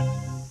better.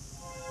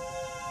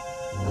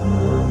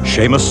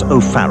 Seamus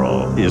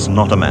O'Farrell is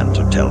not a man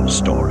to tell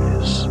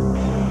stories.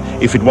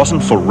 If it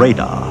wasn't for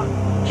radar,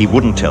 he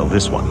wouldn't tell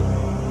this one.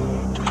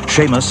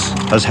 Seamus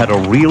has had a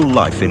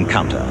real-life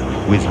encounter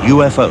with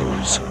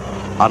UFOs,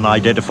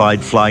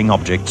 unidentified flying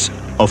objects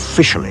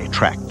officially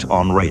tracked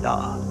on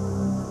radar.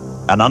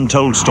 An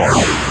untold story,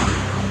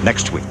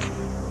 next week.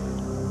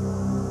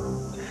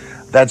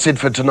 That's it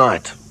for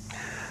tonight.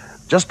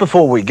 Just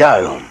before we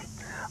go,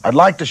 I'd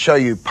like to show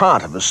you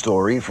part of a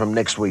story from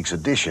next week's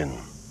edition.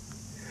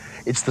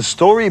 It's the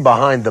story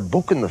behind the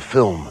book and the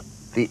film,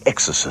 The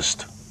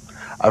Exorcist,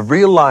 a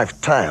real-life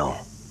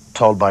tale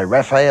told by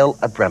Raphael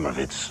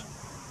Abramovitz.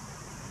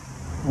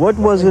 What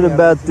was it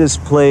about this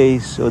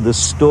place or the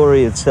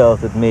story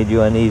itself that made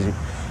you uneasy?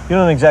 You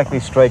don't exactly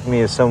strike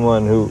me as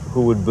someone who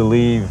would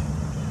believe,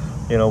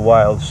 you know,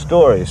 wild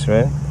stories,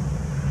 right?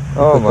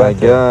 Oh my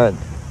God.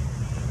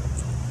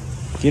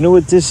 Do you know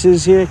what this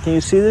is here? Can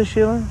you see this,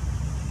 Sheila?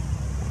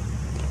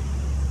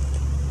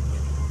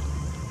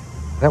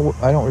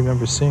 I don't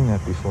remember seeing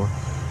that before.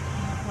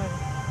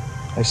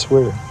 I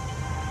swear.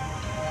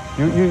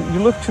 You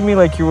looked to me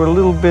like you were a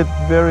little bit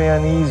very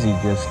uneasy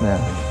just now.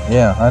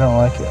 Yeah, I don't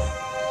like it.